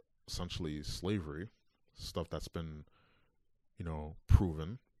 essentially slavery, stuff that's been,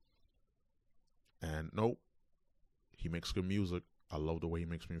 proven. And nope, he makes good music. I love the way he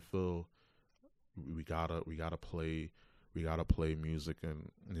makes me feel. We gotta play music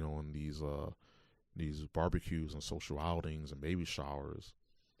and in these barbecues and social outings and baby showers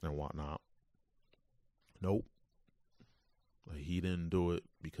and whatnot. Nope. Like, he didn't do it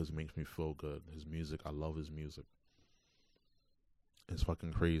because he makes me feel good. His music, I love his music. It's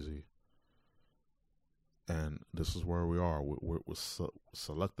fucking crazy. And this is where we are. We're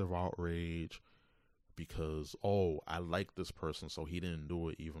selective outrage because, oh, I like this person, so he didn't do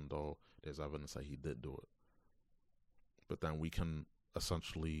it, even though there's evidence that he did do it. But then we can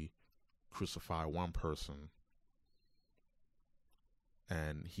essentially crucify one person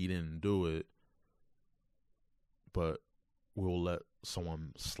and he didn't do it, but we'll let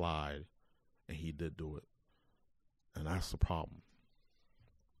someone slide and he did do it. And that's the problem.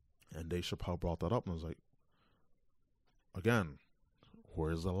 And Dave Chappelle brought that up and was like, again,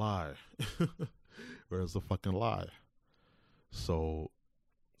 where's the lie? Where's the fucking lie? So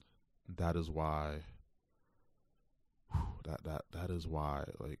that is why that is why,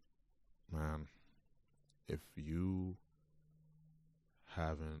 like, man, if you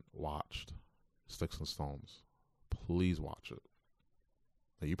haven't watched Sticks and Stones, please watch it.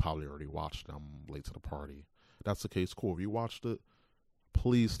 Now, you probably already watched it. I'm late to the party. If that's the case, cool. If you watched it,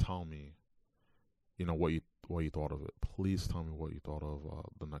 please tell me, what you thought of it. Please tell me what you thought of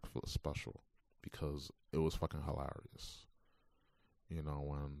the Netflix special, because it was fucking hilarious. And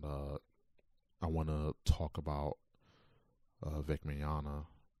I want to talk about Vic Mignogna,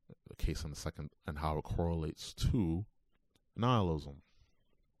 the case in a second, and how it correlates to nihilism.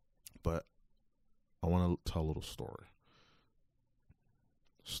 But I want to tell a little story.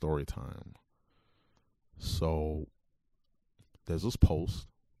 Story time. So there's this post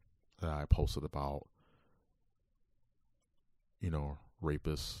that I posted about,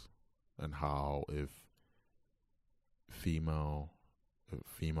 rapists, and how if females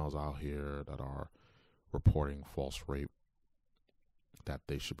out here that are reporting false rape, that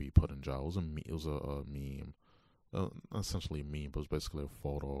they should be put in jail. It was a meme, essentially a meme, but it was basically a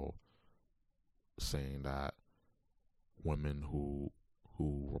photo saying that women who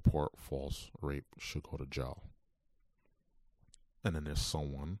report false rape should go to jail. And then there's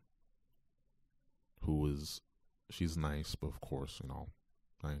someone she's nice, but of course,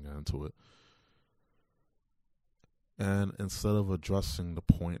 I ain't getting into it. And instead of addressing the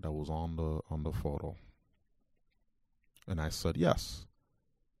point that was on the photo, and I said, yes,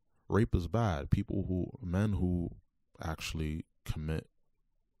 rape is bad. Men who actually commit,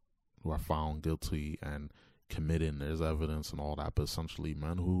 who are found guilty and committing, there's evidence and all that, but essentially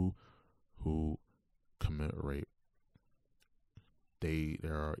men who commit rape, they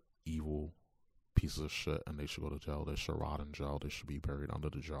are evil pieces of shit, and they should go to jail. They should rot in jail. They should be buried under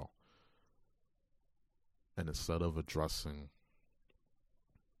the jail. And instead of addressing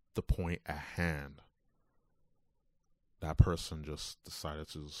the point at hand, that person just decided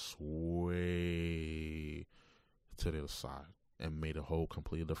to sway to the other side and made a whole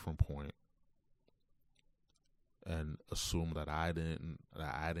completely different point and assumed that I didn't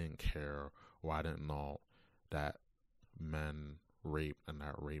care or I didn't know that men rape and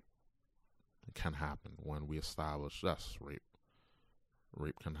that rape can happen. When we establish, yes, rape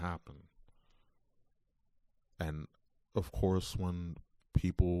can happen. And of course, when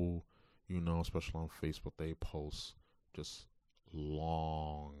people, especially on Facebook, they post just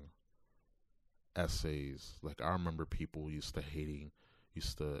long essays. Like, I remember people used to hate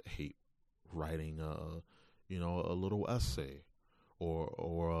writing a little essay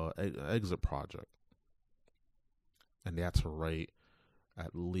or an exit project, and they had to write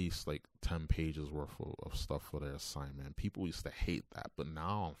at least like 10 pages worth of stuff for their assignment. People used to hate that. But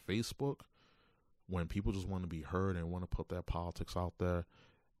now on Facebook, when people just want to be heard and want to put their politics out there,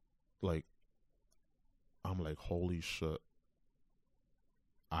 like, I'm like, holy shit.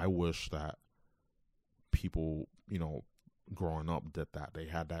 I wish that people, growing up did that. They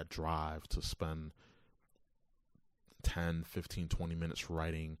had that drive to spend 10, 15, 20 minutes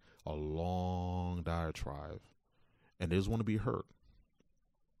writing a long diatribe. And they just want to be heard.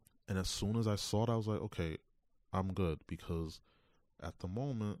 And as soon as I saw it, I was like, okay, I'm good. Because at the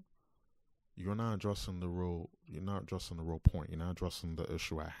moment, you're not addressing the real point. You're not addressing the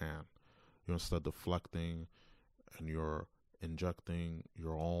issue at hand. You're instead deflecting, and you're injecting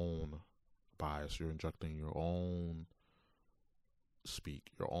your own bias. You're injecting your own speak,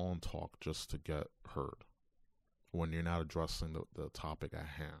 your own talk, just to get heard, when you're not addressing the topic at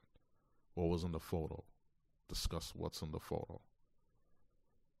hand. What was in the photo? Discuss what's in the photo.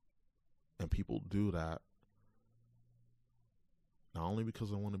 And people do that not only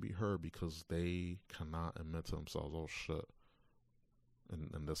because they want to be heard, because they cannot admit to themselves, oh shit.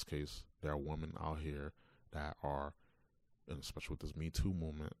 In this case, there are women out here that are, and especially with this Me Too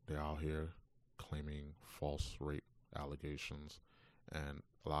movement, they're out here claiming false rape allegations, and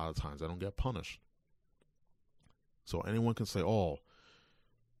a lot of times they don't get punished. So anyone can say, oh,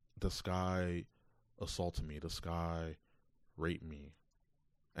 this guy assaulted me, this guy raped me,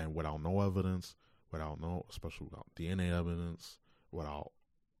 and without no evidence, especially without DNA evidence, without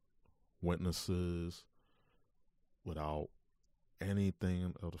witnesses, without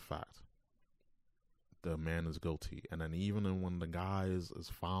anything of the fact, the man is guilty. And then even when the guy is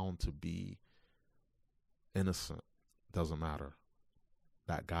found to be innocent, doesn't matter.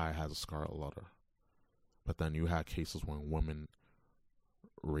 That guy has a scarlet letter. But then you had cases when women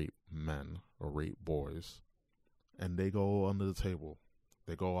rape men or rape boys, and they go under the table.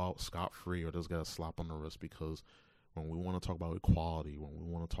 They go out scot-free or just get a slap on the wrist, because when we want to talk about equality, when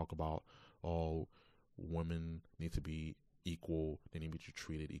we want to talk about, oh, women need to be equal, they need to be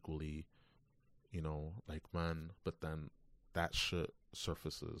treated equally, like men, but then that shit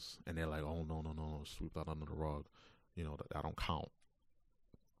surfaces, and they're like, oh, no, sweep that under the rug, that don't count.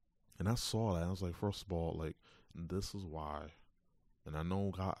 And I saw that, and I was like, first of all, like, this is why. And I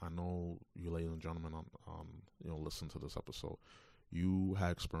know you ladies and gentlemen, listen to this episode. You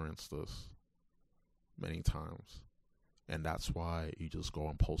have experienced this many times. And that's why you just go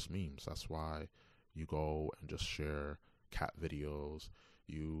and post memes. That's why you go and just share cat videos.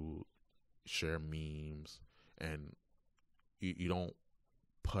 You share memes. And you don't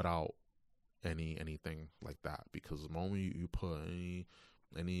put out anything like that. Because the moment you put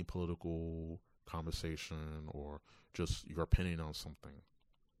any political conversation or just your opinion on something,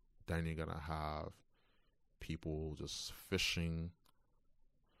 then you're gonna have people just fishing,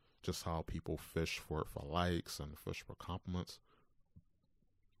 just how people fish for likes and fish for compliments.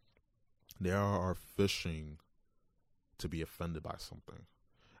 They are fishing to be offended by something,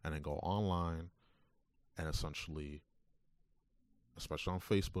 and then go online and essentially, especially on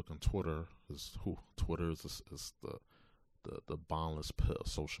Facebook and Twitter, Twitter is the boundless pit of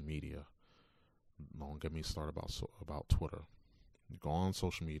social media. Don't get me started about Twitter. You go on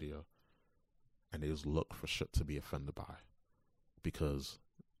social media and they just look for shit to be offended by, because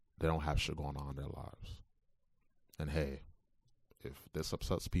they don't have shit going on in their lives. And hey, if this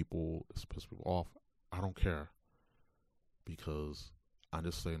upsets people, this pisses people off, I don't care, because I'm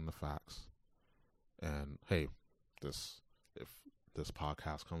just saying the facts. And hey, if this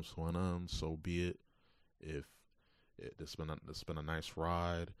podcast comes to an end, so be it. If it's been a nice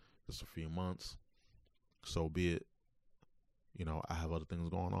ride, just a few months, so be it. I have other things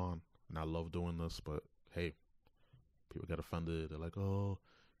going on, and I love doing this, but hey, people get offended. They're like, oh,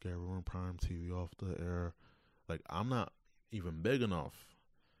 get Ruin Prime TV off the air. Like, I'm not even big enough.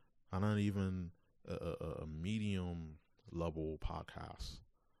 I'm not even a medium level podcast.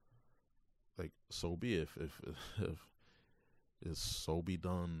 Like, so be it. is so be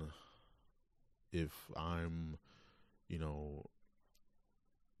done if I'm, you know,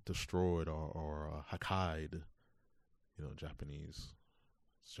 destroyed or hakai'd, Japanese.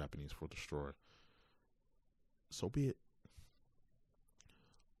 It's Japanese for destroy. So be it.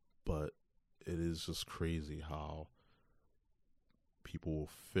 But it is just crazy how people will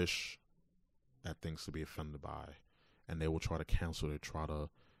fish at things to be offended by, and they will try to cancel it, try to,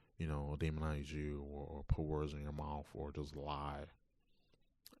 demonize you or put words in your mouth or just lie.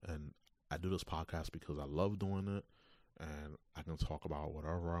 And I do this podcast because I love doing it, and I can talk about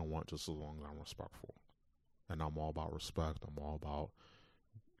whatever I want just as long as I'm respectful. And I'm all about respect. I'm all about,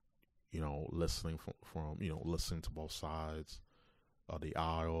 listening from listening to both sides of the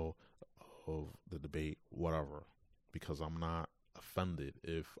aisle, of the debate, whatever. Because I'm not offended.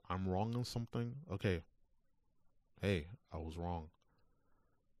 If I'm wrong on something, okay, hey, I was wrong.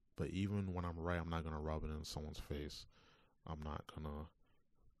 But even when I'm right, I'm not going to rub it in someone's face. I'm not going to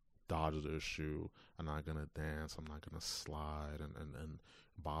dodge the issue. I'm not going to dance. I'm not going to slide and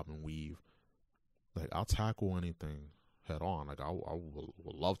bob and weave. Like, I'll tackle anything head on. Like, I would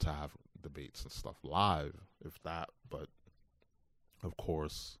love to have debates and stuff live, if that. But, of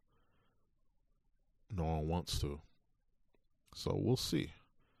course, no one wants to. So we'll see.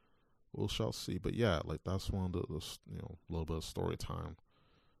 We shall see. But yeah, like, that's one of the little bit of story time.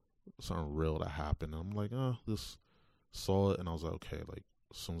 Something real that happened. And I'm like, this saw it, and I was like, okay, like,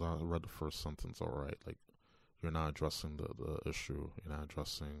 as soon as I read the first sentence, all right, like, you're not addressing the issue. You're not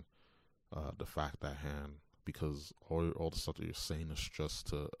addressing the fact at hand, because all the stuff that you're saying is just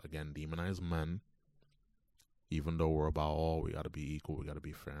to, again, demonize men. Even though we're about, we got to be equal, we got to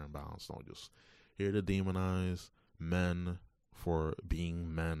be fair and balanced. Don't just here to demonize men for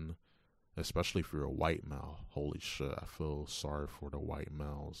being men, especially if you're a white male. Holy shit, I feel sorry for the white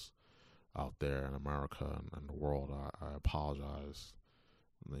males out there in America and the world. I apologize.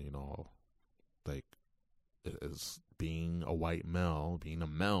 Like, it's being a white male, being a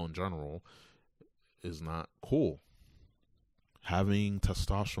male in general, is not cool. Having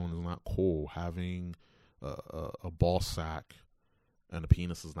testosterone is not cool. Having a ball sack and a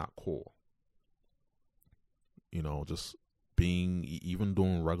penis is not cool. Just being, even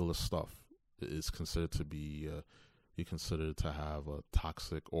doing regular stuff is considered to be, you considered to have a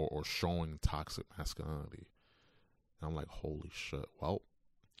toxic or showing toxic masculinity. And I'm like, holy shit. Well,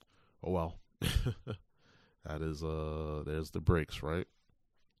 oh well. That is, there's the breaks, right?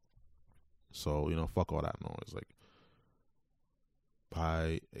 So, fuck all that noise. Like,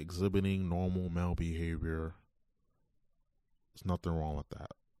 by exhibiting normal male behavior, there's nothing wrong with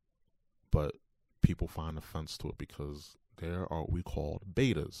that. But people find offense to it because there are, we call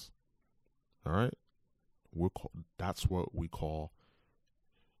betas. All right? That's what we call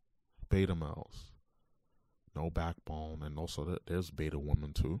beta males. No backbone. And also, there's beta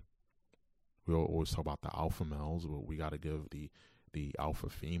women too. We always talk about the alpha males, but we got to give the alpha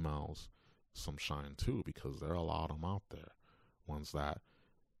females some shine too, because there are a lot of them out there. Ones that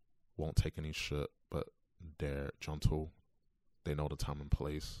won't take any shit, but they're gentle. They know the time and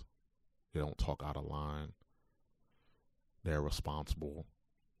place. They don't talk out of line. They're responsible.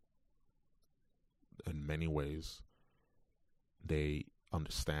 In many ways, they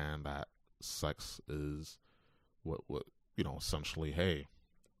understand that sex is what essentially, hey,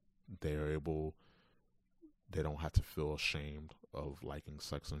 they don't have to feel ashamed of liking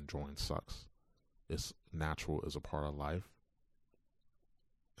sex and enjoying sex. It's natural as a part of life.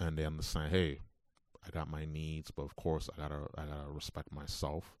 And they understand, hey, I got my needs, but of course I gotta respect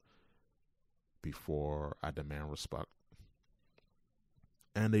myself before I demand respect.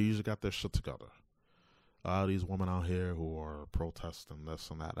 And they usually got their shit together. These women out here who are protesting this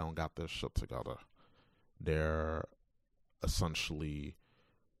and that, they don't got their shit together. They're essentially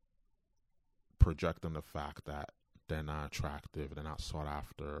projecting the fact that they're not attractive, they're not sought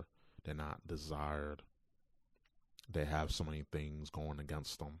after, they're not desired. They have so many things going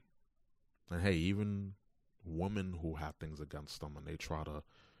against them. And hey, even women who have things against them and they try to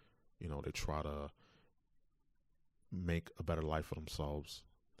make a better life for themselves,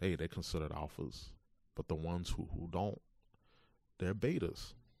 hey, they're considered alphas. But the ones who don't, they're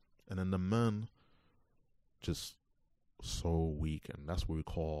betas. And then the men, just so weak. And that's what we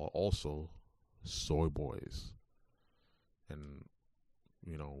call also soy boys. And,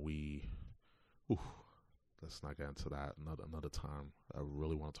 let's not get into that another time. I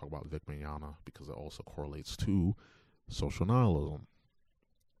really want to talk about Vic Mignogna because it also correlates to social nihilism.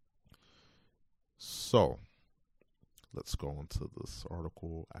 So, let's go into this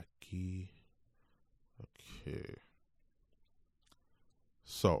article. Aquí. Okay.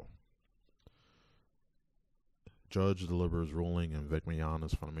 So, Judge delivers ruling in Vic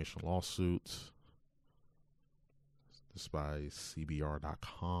Mignogna's Funimation lawsuit. This is by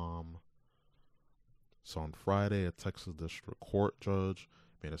CBR.com. So on Friday, a Texas District Court judge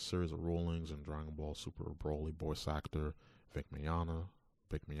made a series of rulings in Dragon Ball Super Broly voice actor Vic Mignogna.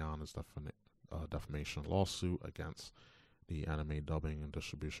 Vic Mignogna's defamation lawsuit against the anime dubbing and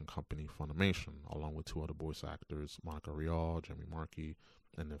distribution company Funimation, along with two other voice actors, Monica Rial, Jamie Marchi,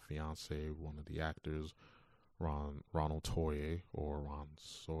 and their fiance, one of the actors, Ronald Toye, or Ron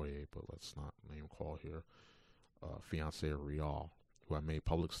Soye, but let's not name call here, fiance Rial, who had made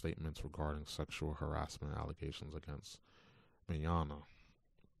public statements regarding sexual harassment allegations against Mignogna.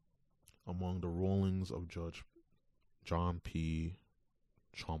 Among the rulings of Judge John P.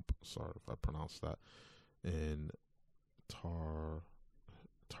 Chump, sorry if I pronounced that, in Tarrant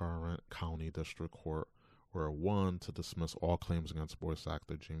County District Court, were one, to dismiss all claims against voice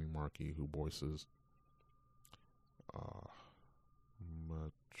actor Jamie Marchi, who voices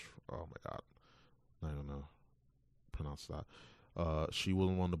oh my god, not gonna pronounce that. She was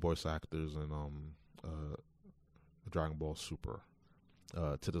one of the voice actors in Dragon Ball Super.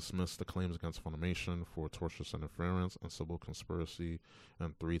 To dismiss the claims against Funimation for tortious interference and civil conspiracy,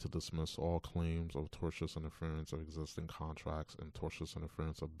 and 3, to dismiss all claims of tortious interference of existing contracts and tortious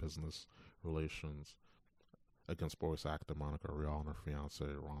interference of business relations against voice actor Monica Rial and her fiance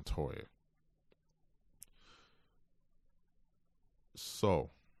Ron Toye.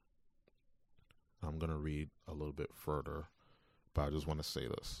 So, I'm going to read a little bit further, but I just want to say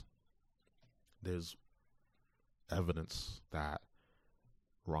this. There's evidence that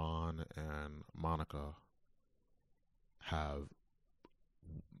Ron and Monica have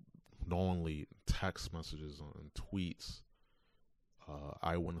not only text messages and tweets,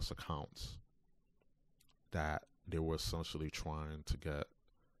 eyewitness accounts, that they were essentially trying to get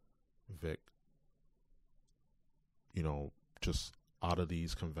Vic, just out of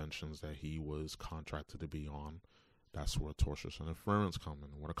these conventions that he was contracted to be on. That's where tortious interference comes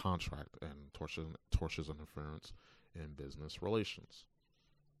in, with a contract, and tortious interference in business relations.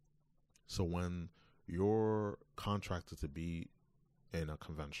 So when you're contracted to be in a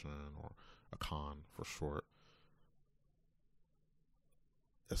convention, or a con for short,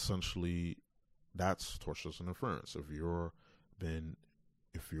 essentially that's tortious interference. If you're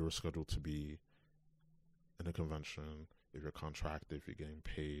scheduled to be in a convention, if you're contracted, if you're getting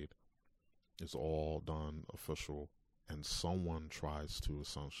paid, it's all done official, and someone tries to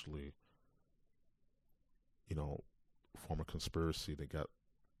essentially, form a conspiracy to get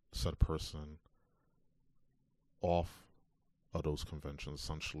said person off of those conventions,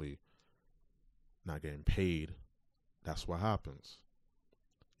 essentially not getting paid, that's what happens.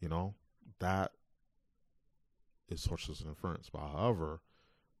 That is tortious interference. But however,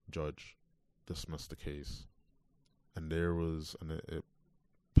 judge dismissed the case, and it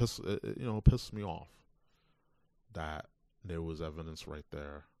pissed me off that there was evidence right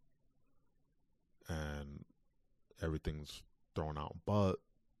there and everything's thrown out. But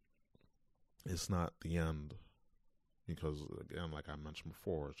it's not the end, because again, like I mentioned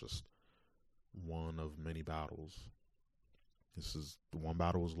before, it's just one of many battles. This is the one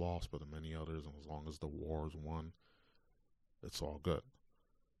battle was lost, but the many others, and as long as the war is won, it's all good.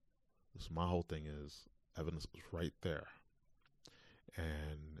 My whole thing is evidence is right there,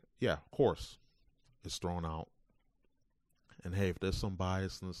 and yeah, of course, it's thrown out. And hey, if there's some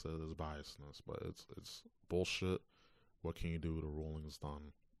biasness, there's biasness, but it's bullshit. What can you do? The ruling's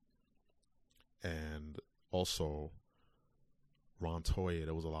done. And also, Ron Toye,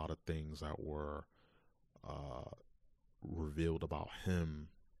 there was a lot of things that were revealed about him,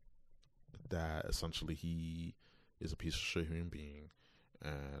 that essentially he is a piece of shit human being,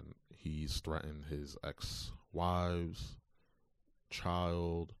 and he's threatened his ex-wives,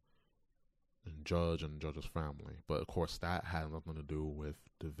 child, and judge's family. But of course, that had nothing to do with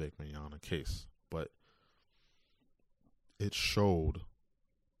the Vic Mignogna case. But it showed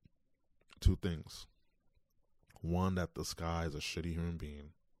two things. One, that this guy is a shitty human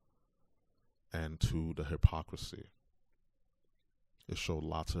being, and two, the hypocrisy. It showed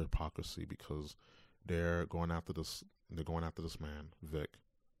lots of hypocrisy, because they're going after this man, Vic,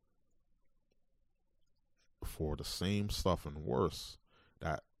 for the same stuff and worse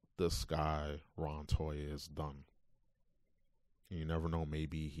that this guy, Ron Toye, has done. And you never know,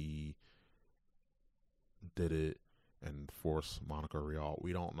 maybe he did it and forced Monica Rial.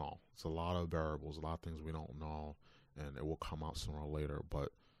 We don't know. It's a lot of variables, a lot of things we don't know, and it will come out sooner or later. But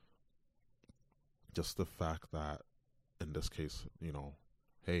just the fact that in this case,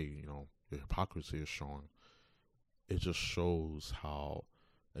 hey, the hypocrisy is showing. It just shows how,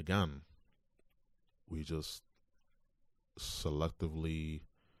 again, we just selectively,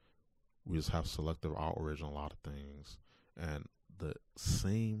 we just have selective outrage on a lot of things. And the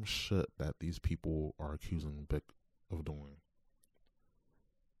same shit that these people are accusing Vic of doing,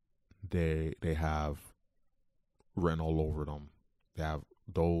 they have written all over them. They have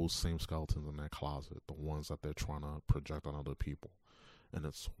those same skeletons in their closet, the ones that they're trying to project on other people. And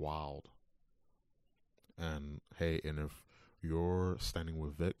it's wild. And hey, and if you're standing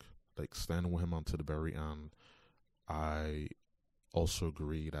with Vic, like standing with him until the very end, I also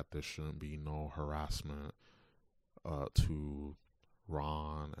agree that there shouldn't be no harassment to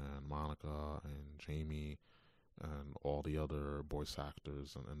Ron and Monica and Jamie and all the other voice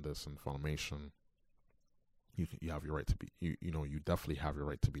actors and this and Funimation. You have your right to be, you definitely have your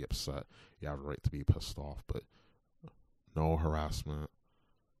right to be upset. You have the right to be pissed off, but no harassment,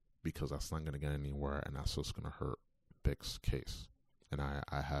 because that's not going to get anywhere, and that's just going to hurt Vic's case. And I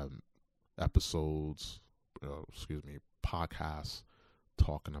have episodes, podcasts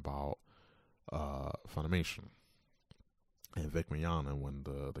talking about Funimation and Vic Mignogna when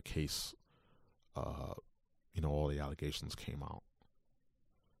the case, all the allegations came out.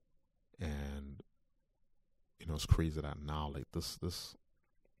 And it's crazy that now, like, this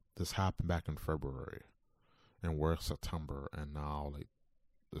happened back in February, and we're September, and now, like,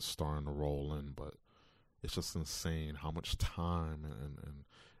 it's starting to roll in. But it's just insane how much time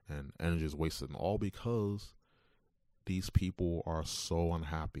and energy is wasted, and all because these people are so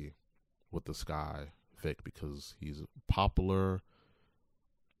unhappy with this guy Vic, because he's popular,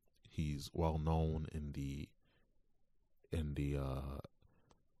 he's well known in the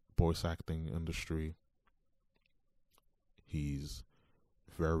voice acting industry. He's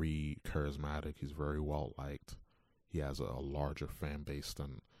very charismatic. He's very well liked. He has a larger fan base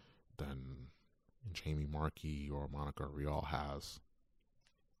than Jamie Marchi or Monica Rial has,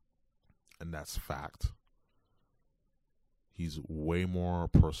 and that's fact. He's way more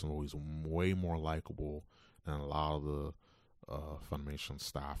personal. He's way more likable than a lot of the Funimation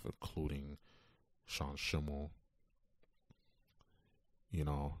staff, including Sean Schemmel,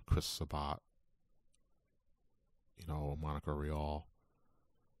 Chris Sabat, Monica Rial.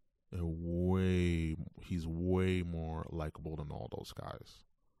 He's way more likable than all those guys.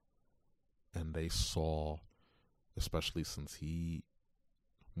 And they saw, especially since he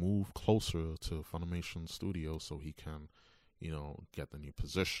moved closer to Funimation Studios so he can, get the new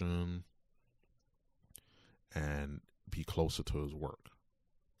position and be closer to his work.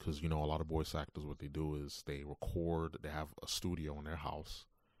 Because, a lot of voice actors, what they do is they record, they have a studio in their house,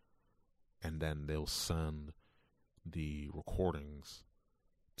 and then they'll send the recordings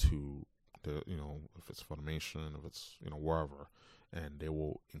to the, if it's Funimation, if it's, wherever, and they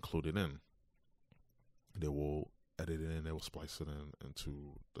will include it in. They will edit it in, they will splice it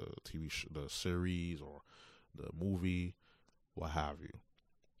into the TV the series or the movie, what have you.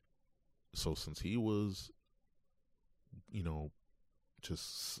 So since he was, he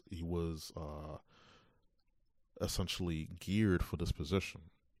was essentially geared for this position,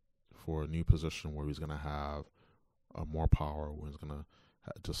 for a new position where he's going to have more power, where he's going to,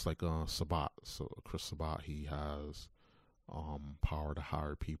 just like Sabat. So Chris Sabat, he has power to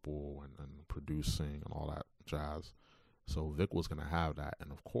hire people and producing and all that jazz. So Vic was going to have that.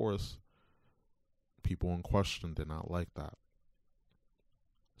 And of course, people in question did not like that.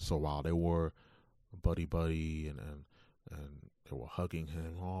 So while they were buddy and they were hugging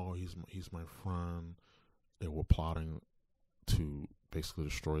him, oh, he's my friend, they were plotting to basically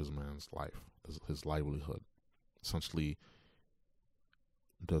destroy his man's life, his livelihood. Essentially,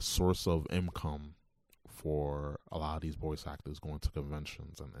 the source of income for a lot of these voice actors going to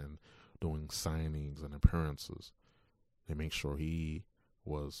conventions and doing signings and appearances. They make sure he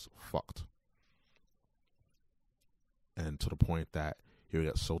was fucked. And to the point that he would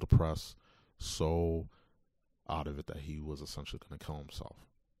get so depressed, so out of it, that he was essentially going to kill himself.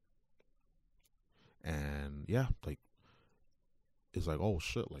 And yeah, like, it's like, oh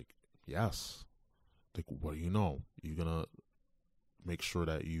shit, like, yes. Like, what do you know? You're going to make sure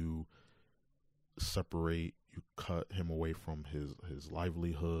that you separate, you cut him away from his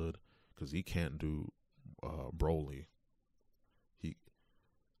livelihood, because he can't do Broly. He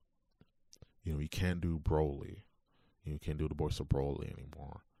can't do Broly. He can't do the voice of Broly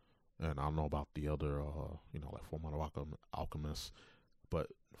anymore. And I don't know about the other, like Fullmetal Alchemist,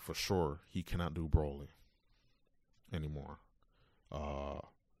 but for sure he cannot do Broly anymore.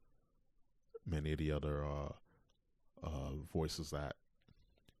 Many of the other voices that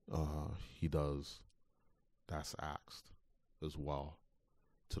he does, that's axed as well,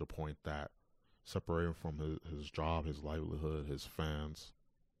 to the point that separating from his job, his livelihood, his fans,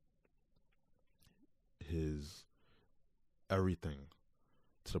 his everything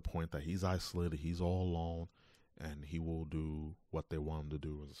to the point that he's isolated, he's all alone, and he will do what they want him to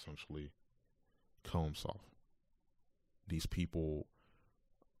do, is essentially kill himself. These people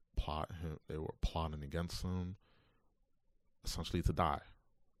they were plotting against him, essentially to die.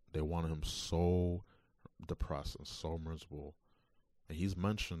 They wanted him so depressed and so miserable. And he's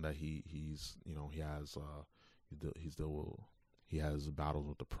mentioned that he has battles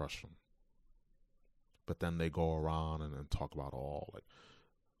with depression. But then they go around and talk about all like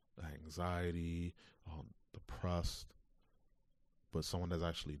anxiety, depressed. But someone that's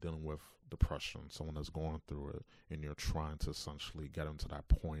actually dealing with depression, someone that's going through it, and you're trying to essentially get them to that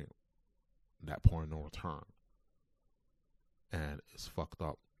point of no return. And it's fucked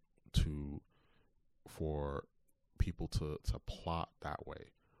up for people to plot that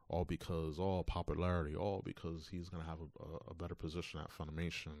way, all because popularity, all because he's gonna have a better position at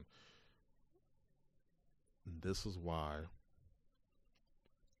Funimation. And this is why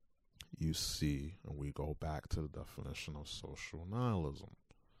you see, and we go back to the definition of social nihilism,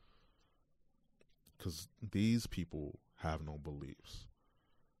 because these people have no beliefs.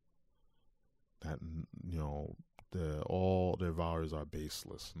 That, you know, all their values are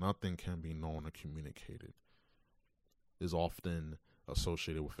baseless. Nothing can be known or communicated. Is often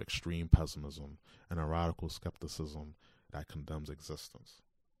associated with extreme pessimism and a radical skepticism that condemns existence.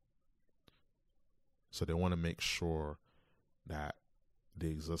 So they want to make sure that the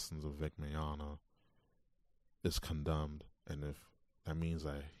existence of Vic Mignogna is condemned, and if that means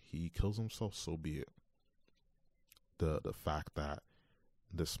that he kills himself, so be it. The fact that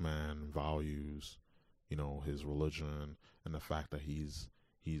this man values, you know, his religion, and the fact that he's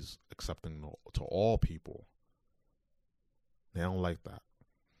accepting to all people, they don't like that.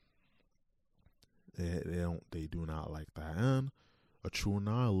 They do not like that. And a true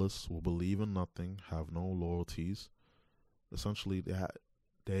nihilist will believe in nothing, have no loyalties. Essentially,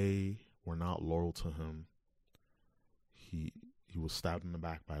 they were not loyal to him. He was stabbed in the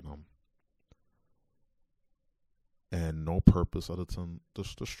back by them, and no purpose other than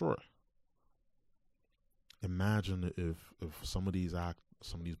just destroy. Imagine if some of these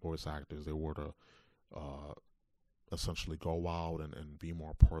voice actors, they were to essentially go out and be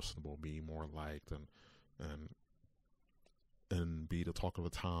more personable, be more liked, and be the talk of the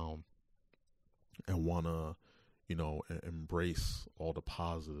town, and wanna, you know, embrace all the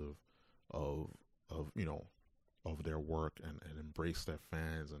positive of you know, of their work, and embrace their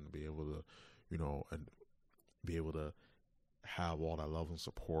fans, and be able to, you know, and be able to have all that love and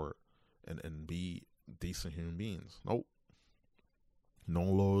support, and be decent human beings. Nope. No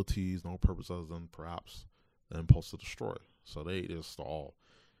loyalties, no purpose other than perhaps the impulse to destroy. So they just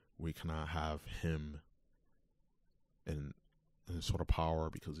we cannot have him in sort of power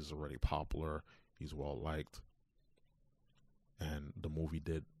because he's already popular, he's well liked. And the movie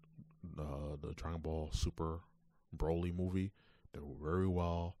did, the Dragon Ball Super Broly movie, did very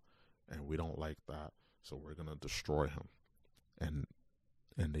well, and we don't like that, so we're gonna destroy him. And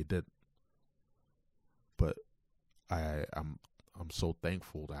they did. But I'm so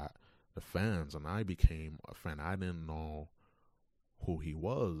thankful that the fans, and I became a fan. I didn't know who he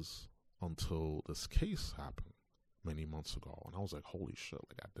was until this case happened many months ago, and I was like, holy shit,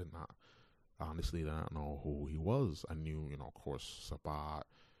 like I honestly did not know who he was. I knew, you know, of course, Sabat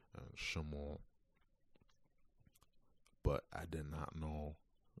and Shimon, but I did not know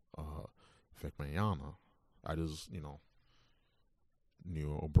Vic Mignogna. I just, you know,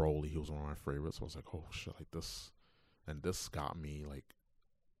 knew Broly. He was one of my favorites. So I was like, oh shit, like this. And this got me, like,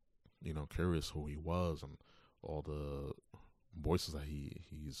 you know, curious who he was and all the voices that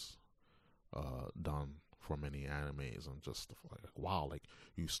he's done for many animes, and just like, wow, like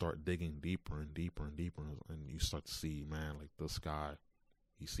you start digging deeper and deeper and deeper, and you start to see, man, like this guy,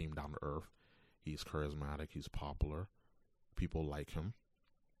 he seemed down to earth, he's charismatic, he's popular, people like him,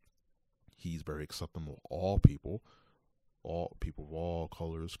 he's very accepting of all people of all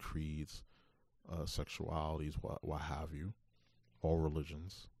colors, creeds, sexualities, what have you, all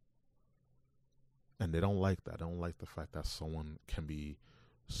religions. And they don't like that. They don't like the fact that someone can be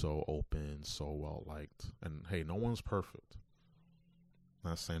so open, so well liked. And hey, no one's perfect.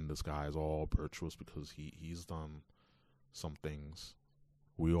 I'm not saying this guy is all virtuous, because he's done some things.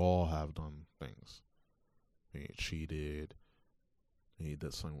 We all have done things. He cheated. He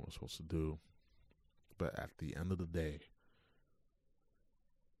did something we were supposed to do. But at the end of the day,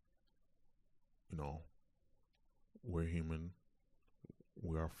 you know, we're human.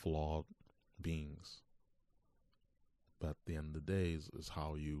 We are flawed beings. But at the end of the day is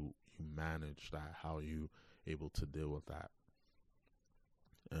how you manage that, how you able to deal with that.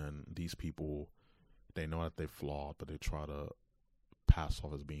 And these people, they know that they flawed, but they try to pass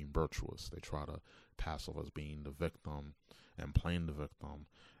off as being virtuous. They try to pass off as being the victim and playing the victim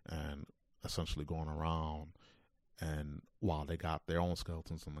and essentially going around. And while they got their own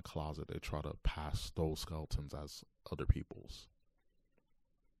skeletons in the closet, they try to pass those skeletons as other people's.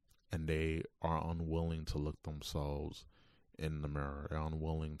 And they are unwilling to look themselves in the mirror. They're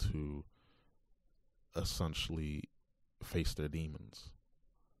unwilling to essentially face their demons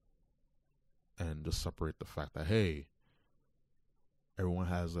and just separate the fact that, hey, everyone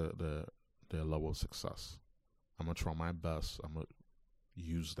has their level of success. I'm going to try my best. I'm going to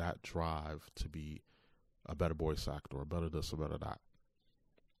use that drive to be a better voice actor, or better this, or better that.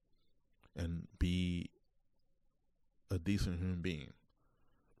 And be a decent human being.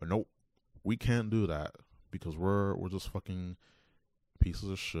 But nope, we can't do that because we're just fucking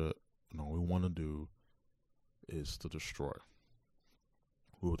pieces of shit. And all we want to do is to destroy.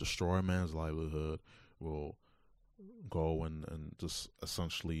 We will destroy a man's livelihood. We'll go and just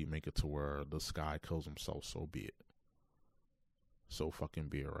essentially make it to where this guy kills himself, so be it. So fucking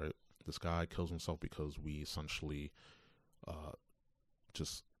be it, right? This guy kills himself because we essentially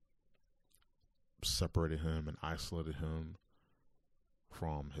just separated him and isolated him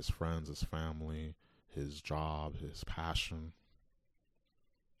from his friends, his family, his job, his passion.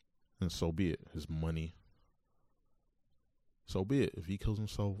 And so be it. His money. So be it. If he kills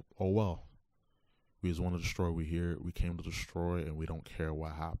himself, oh well. We just want to destroy. We came to destroy, and we don't care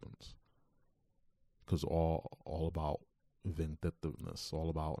what happens. Because all about vindictiveness, all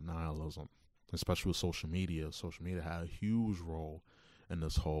about nihilism, especially with social media. Social media had a huge role in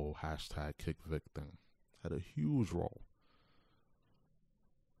this whole hashtag kick Vic thing. Had a huge role.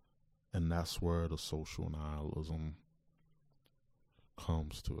 And that's where the social nihilism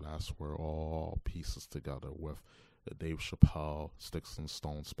comes to. That's where all pieces together with the Dave Chappelle Sticks and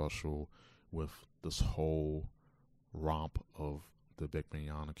Stones special, with this whole romp of the Vic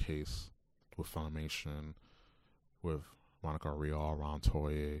Mignogna case, with Funimation, with Monica Rial, Ron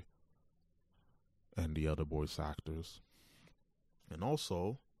Toye, and the other voice actors. And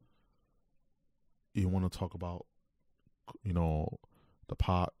also, you want to talk about, the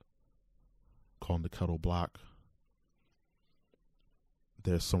pot calling the kettle black.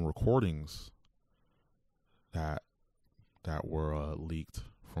 There's some recordings that were leaked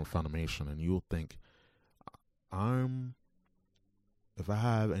from Funimation, and you'll think, if I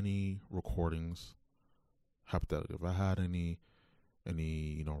have any recordings, hypothetically, if I had any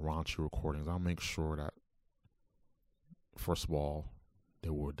raunchy recordings, I'll make sure that, first of all, they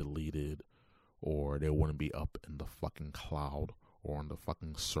were deleted, or they wouldn't be up in the fucking cloud or on the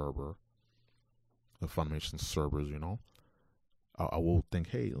fucking server, the Funimation servers. I will think,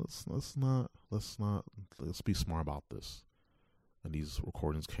 hey, let's be smart about this. And these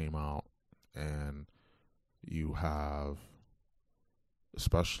recordings came out, and you have,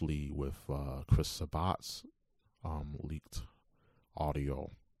 especially with Chris Sabat's leaked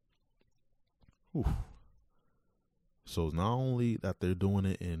audio. Oof. So not only that they're doing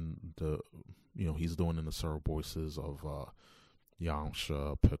it in he's doing in the server voices of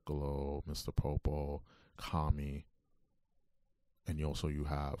Yamcha, Piccolo, Mr. Popo, Kami, and you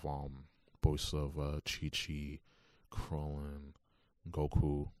have voice of Chi-Chi, Krillin,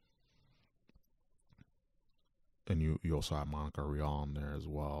 Goku, and you also have Monica Rial in there as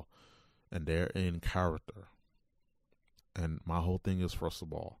well, and they're in character. And my whole thing is, first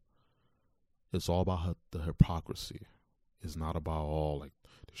of all, it's all about the hypocrisy. It's not about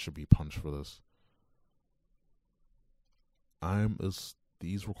they should be punished for this.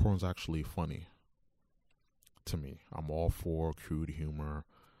 These recordings actually funny to me. I'm all for crude humor.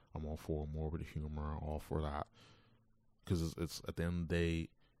 I'm all for morbid humor. All for that. Because it's at the end of the day,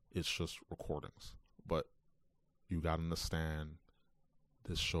 it's just recordings. But you gotta understand,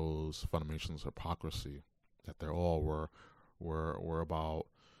 this shows Funimation's hypocrisy. That they're all we're about,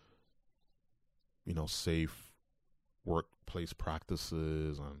 safe workplace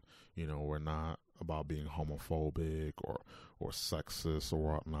practices, and we're not about being homophobic or sexist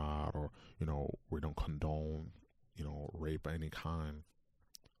or whatnot, or we don't condone rape of any kind.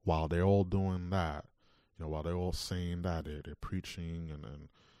 While they're all doing that, while they're all saying that, they're preaching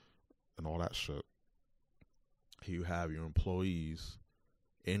and all that shit, you have your employees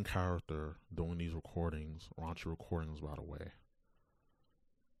in character doing these recordings, raunchy recordings, by the way.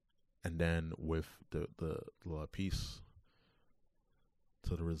 And then with the piece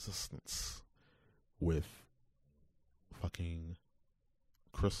to the resistance, with fucking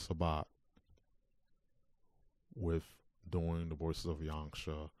Chris Sabat, with doing the voices of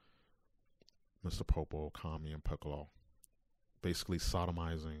Yamcha, Mr. Popo, Kami, and Piccolo, basically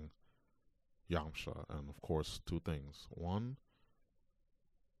sodomizing Yamcha, and of course, two things. One,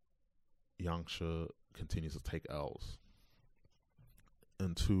 Yamcha continues to take L's,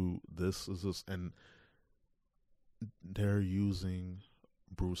 and two, and they're using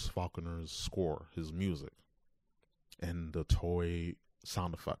Bruce Faulconer's score, his music, and the Toei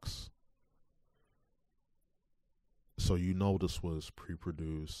sound effects. So this was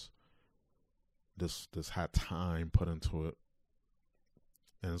pre-produced. This had time put into it.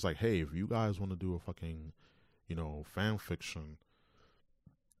 And it's like, hey, if you guys want to do a fucking, fan fiction,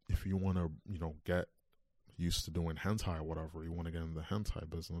 if you want to, get used to doing hentai or whatever, you want to get in the hentai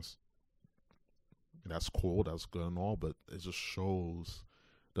business, that's cool, that's good and all, but it just shows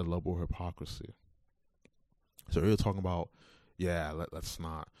the level of hypocrisy. So you're talking about, let's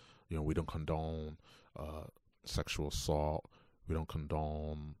not, we don't condone sexual assault, we don't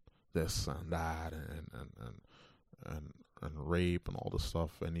condone this and that, and rape and all this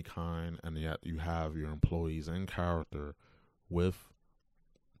stuff, any kind, and yet you have your employees in character with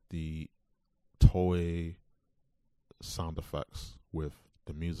the Toei sound effects, with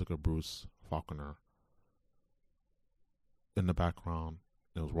the music of Bruce Faulconer in the background.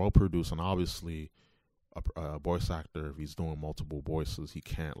 It was well produced, and obviously a voice actor, if he's doing multiple voices, he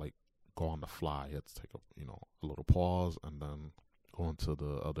can't go on the fly. He has to take a little pause and then go into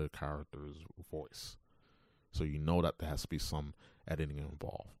the other character's voice. So that there has to be some editing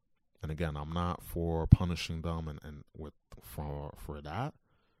involved. And again, I'm not for punishing them and for that,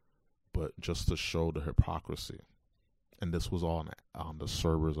 but just to show the hypocrisy. And this was all on the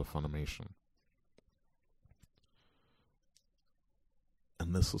servers of Funimation.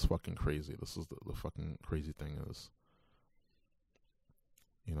 And this is fucking crazy. This is the fucking crazy thing is,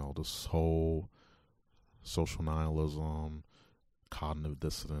 this whole social nihilism, cognitive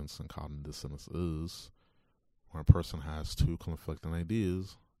dissonance, and cognitive dissonance is when a person has two conflicting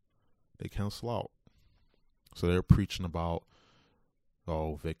ideas, they cancel out. So they're preaching about,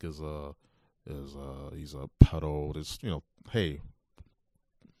 Vic he's a pedo. This, hey,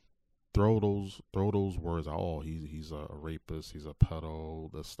 throw those words out. He's a rapist. He's a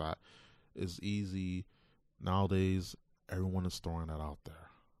pedo. This, that is easy nowadays. Everyone is throwing that out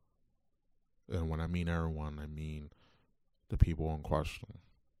there, and when I mean everyone, I mean the people in question.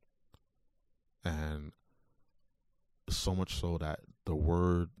 And so much so that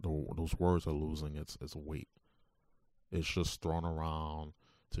those words are losing its weight. It's just thrown around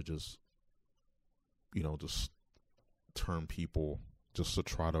to just turn people, just to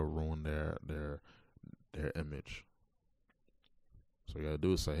try to ruin their image. So you gotta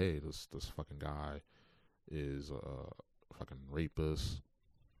do is say, hey, this fucking guy is a fucking rapist.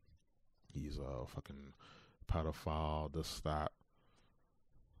 He's a fucking pedophile. This, that.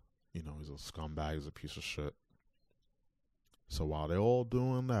 He's a scumbag. He's a piece of shit. So while they're all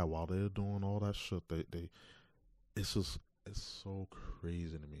doing that, while they're doing all that shit, it's so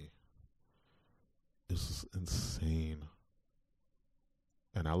crazy to me. It's just insane.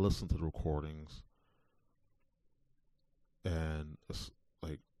 And I listened to the recordings, and it's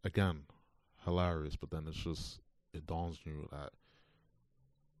again, hilarious, but then it dawns on you that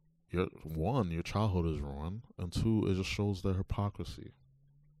your childhood is ruined, and two, it just shows their hypocrisy.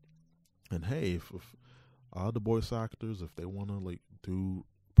 And hey, if other voice actors, if they want to do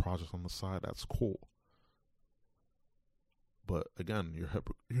projects on the side, that's cool. But again, your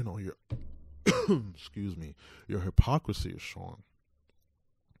excuse me, your hypocrisy is showing.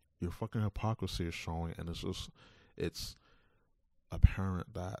 Your fucking hypocrisy is showing, and it's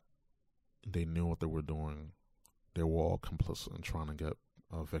apparent that they knew what they were doing. They were all complicit in trying to get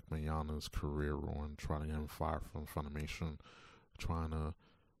Vic Mignogna's career ruined, trying to get him fired from Funimation, trying to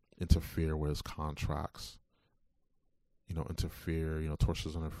interfere with his contracts.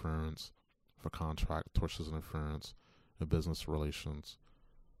 Tortious interference for contract, tortious interference in business relations,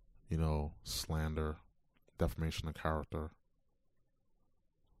 slander, defamation of character.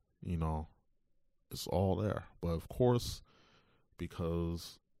 It's all there. But of course,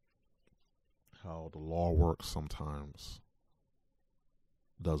 because how the law works sometimes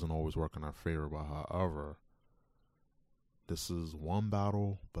doesn't always work in our favor. But however, this is one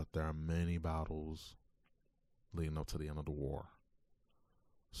battle, but there are many battles leading up to the end of the war.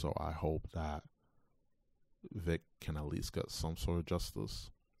 So I hope that Vic can at least get some sort of justice,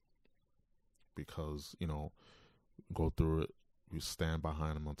 because go through it, we stand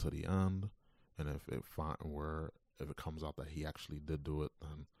behind him until the end, and if it comes out that he actually did do it,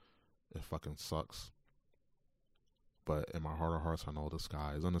 then it fucking sucks. But in my heart of hearts, I know this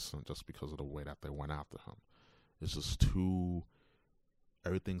guy is innocent just because of the way that they went after him. It's just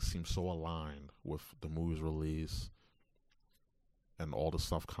everything seems so aligned with the movie's release and all the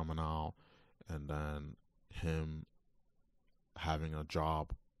stuff coming out, and then him having a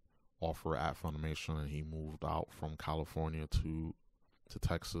job offer at Funimation, and he moved out from California to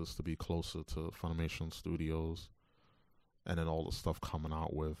Texas to be closer to Funimation Studios, and then all the stuff coming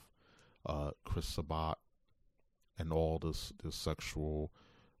out with Chris Sabat and all this sexual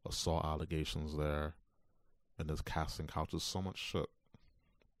assault allegations there, and this casting couch is so much shit.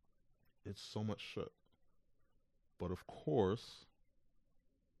 It's so much shit. But of course,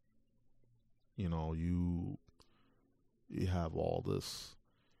 you know, you have all this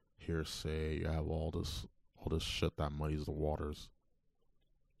hearsay, you have all this shit that muddies the waters.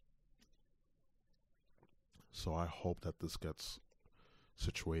 So I hope that this gets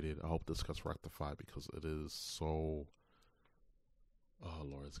situated. I hope this gets rectified, because it is so, oh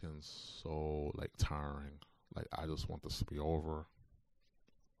Lord, it's getting so like tiring. Like, I just want this to be over.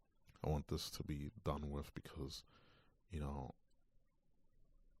 I want this to be done with, because, you know,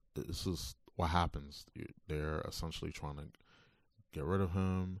 this is what happens. They're essentially trying to get rid of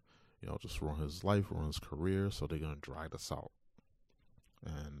him, you know, just ruin his life, ruin his career, so they're going to drag this out.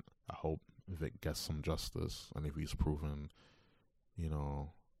 And I hope Vic gets some justice, and if he's proven, you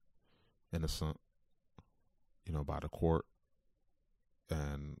know, innocent, you know, by the court,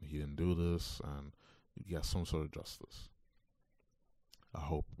 and he didn't do this, and he gets some sort of justice. I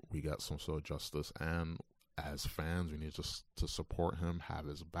hope we get some sort of justice, and as fans, we need just to support him, have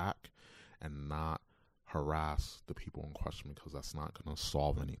his back, and not harass the people in question, because that's not going to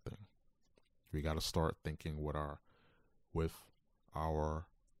solve anything. We got to start thinking with our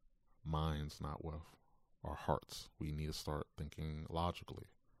minds, not with our hearts. We need to start thinking logically.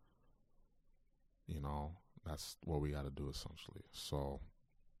 You know, that's what we got to do, essentially. So,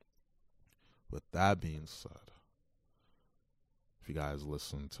 with that being said, if you guys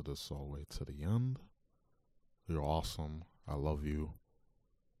listen to this all the way to the end, you're awesome. I love you.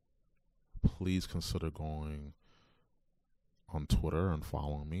 Please consider going on Twitter and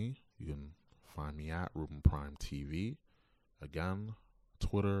following me. You can find me at Ruben Prime TV. Again,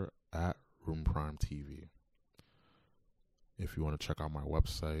 Twitter at Ruben Prime TV. If you want to check out my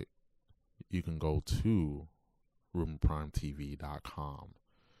website, you can go to RubenPrimeTV.com.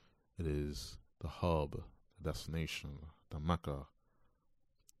 It is the hub, the destination, the mecca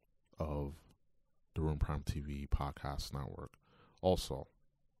of the Ruben Prime TV podcast network. Also,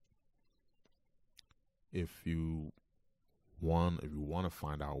 if you want to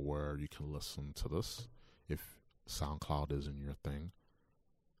find out where you can listen to this, if SoundCloud isn't your thing,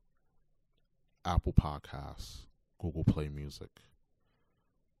 Apple Podcasts, Google Play Music,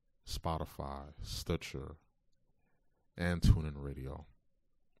 Spotify, Stitcher, and TuneIn Radio.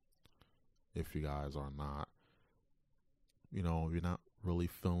 If you guys are not, you know, you're not really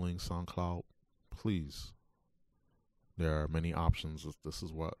feeling SoundCloud, please. There are many options. This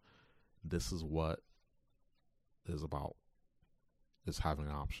is what is about, is having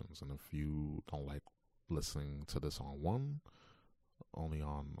options. And if you don't like listening to this only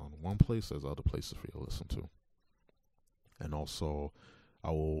on one place, there's other places for you to listen to. And also, I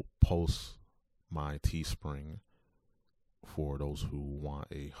will post my Teespring for those who want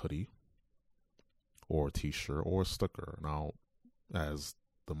a hoodie or a t-shirt or a sticker. Now, as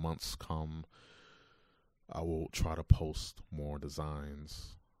the months come, I will try to post more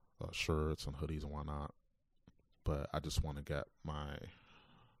designs, shirts and hoodies and whatnot. But I just want to get my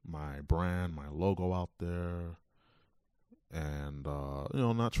brand, my logo out there, and you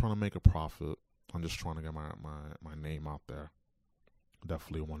know, not trying to make a profit. I'm just trying to get my name out there.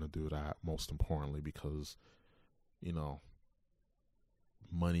 Definitely want to do that, most importantly, because, you know,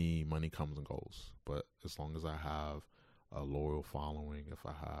 money comes and goes. But as long as I have a loyal following, if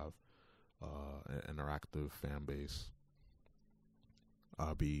I have an interactive fan base,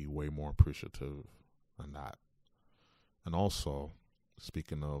 I'll be way more appreciative than that. And also,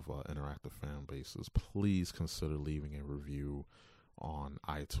 speaking of interactive fan bases, please consider leaving a review on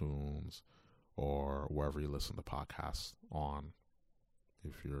iTunes or wherever you listen to podcasts on.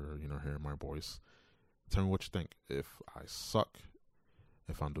 If you're, you know, hearing my voice, tell me what you think. If I suck,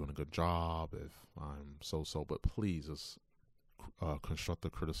 if I'm doing a good job, if I'm so, but please, it's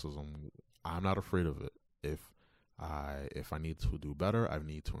constructive criticism. I'm not afraid of it. If I need to do better, I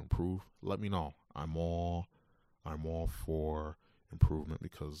need to improve, let me know. I'm all for improvement,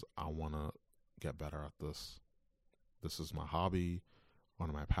 because I want to get better at this. This is my hobby, one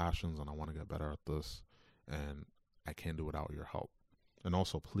of my passions, and I want to get better at this, and I can't do it without your help. And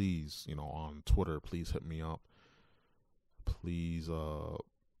also, please, you know, on Twitter, please hit me up. Please,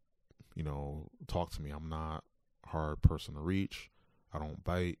 you know, talk to me. I'm not a hard person to reach. I don't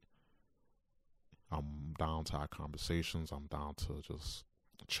bite. I'm down to have conversations. I'm down to just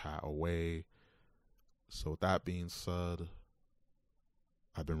chat away. So with that being said,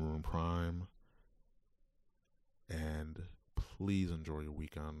 I've been Ruin Prime, and please enjoy your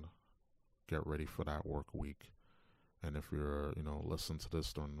weekend. Get ready for that work week. And if you're, listening to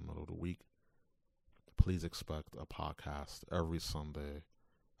this during the middle of the week, please expect a podcast every Sunday.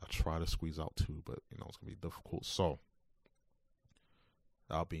 I try to squeeze out 2, but, it's going to be difficult. So,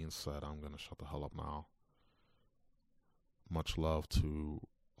 that being said, I'm going to shut the hell up now. Much love to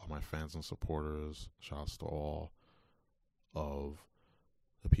all my fans and supporters. Shouts to all of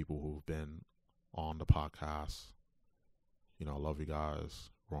the people who've been on the podcast. I love you guys.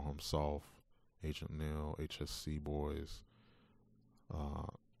 Ron himself, Agent Neil, HSC boys,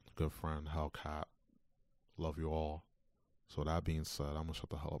 good friend Hellcat. Love you all. So that being said, I'm going to shut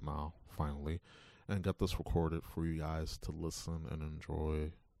the hell up now, finally, and get this recorded for you guys to listen and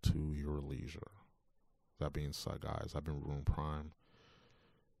enjoy to your leisure. That being said, guys, I've been Ruin Prime.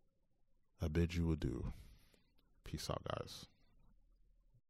 I bid you adieu. Peace out, guys.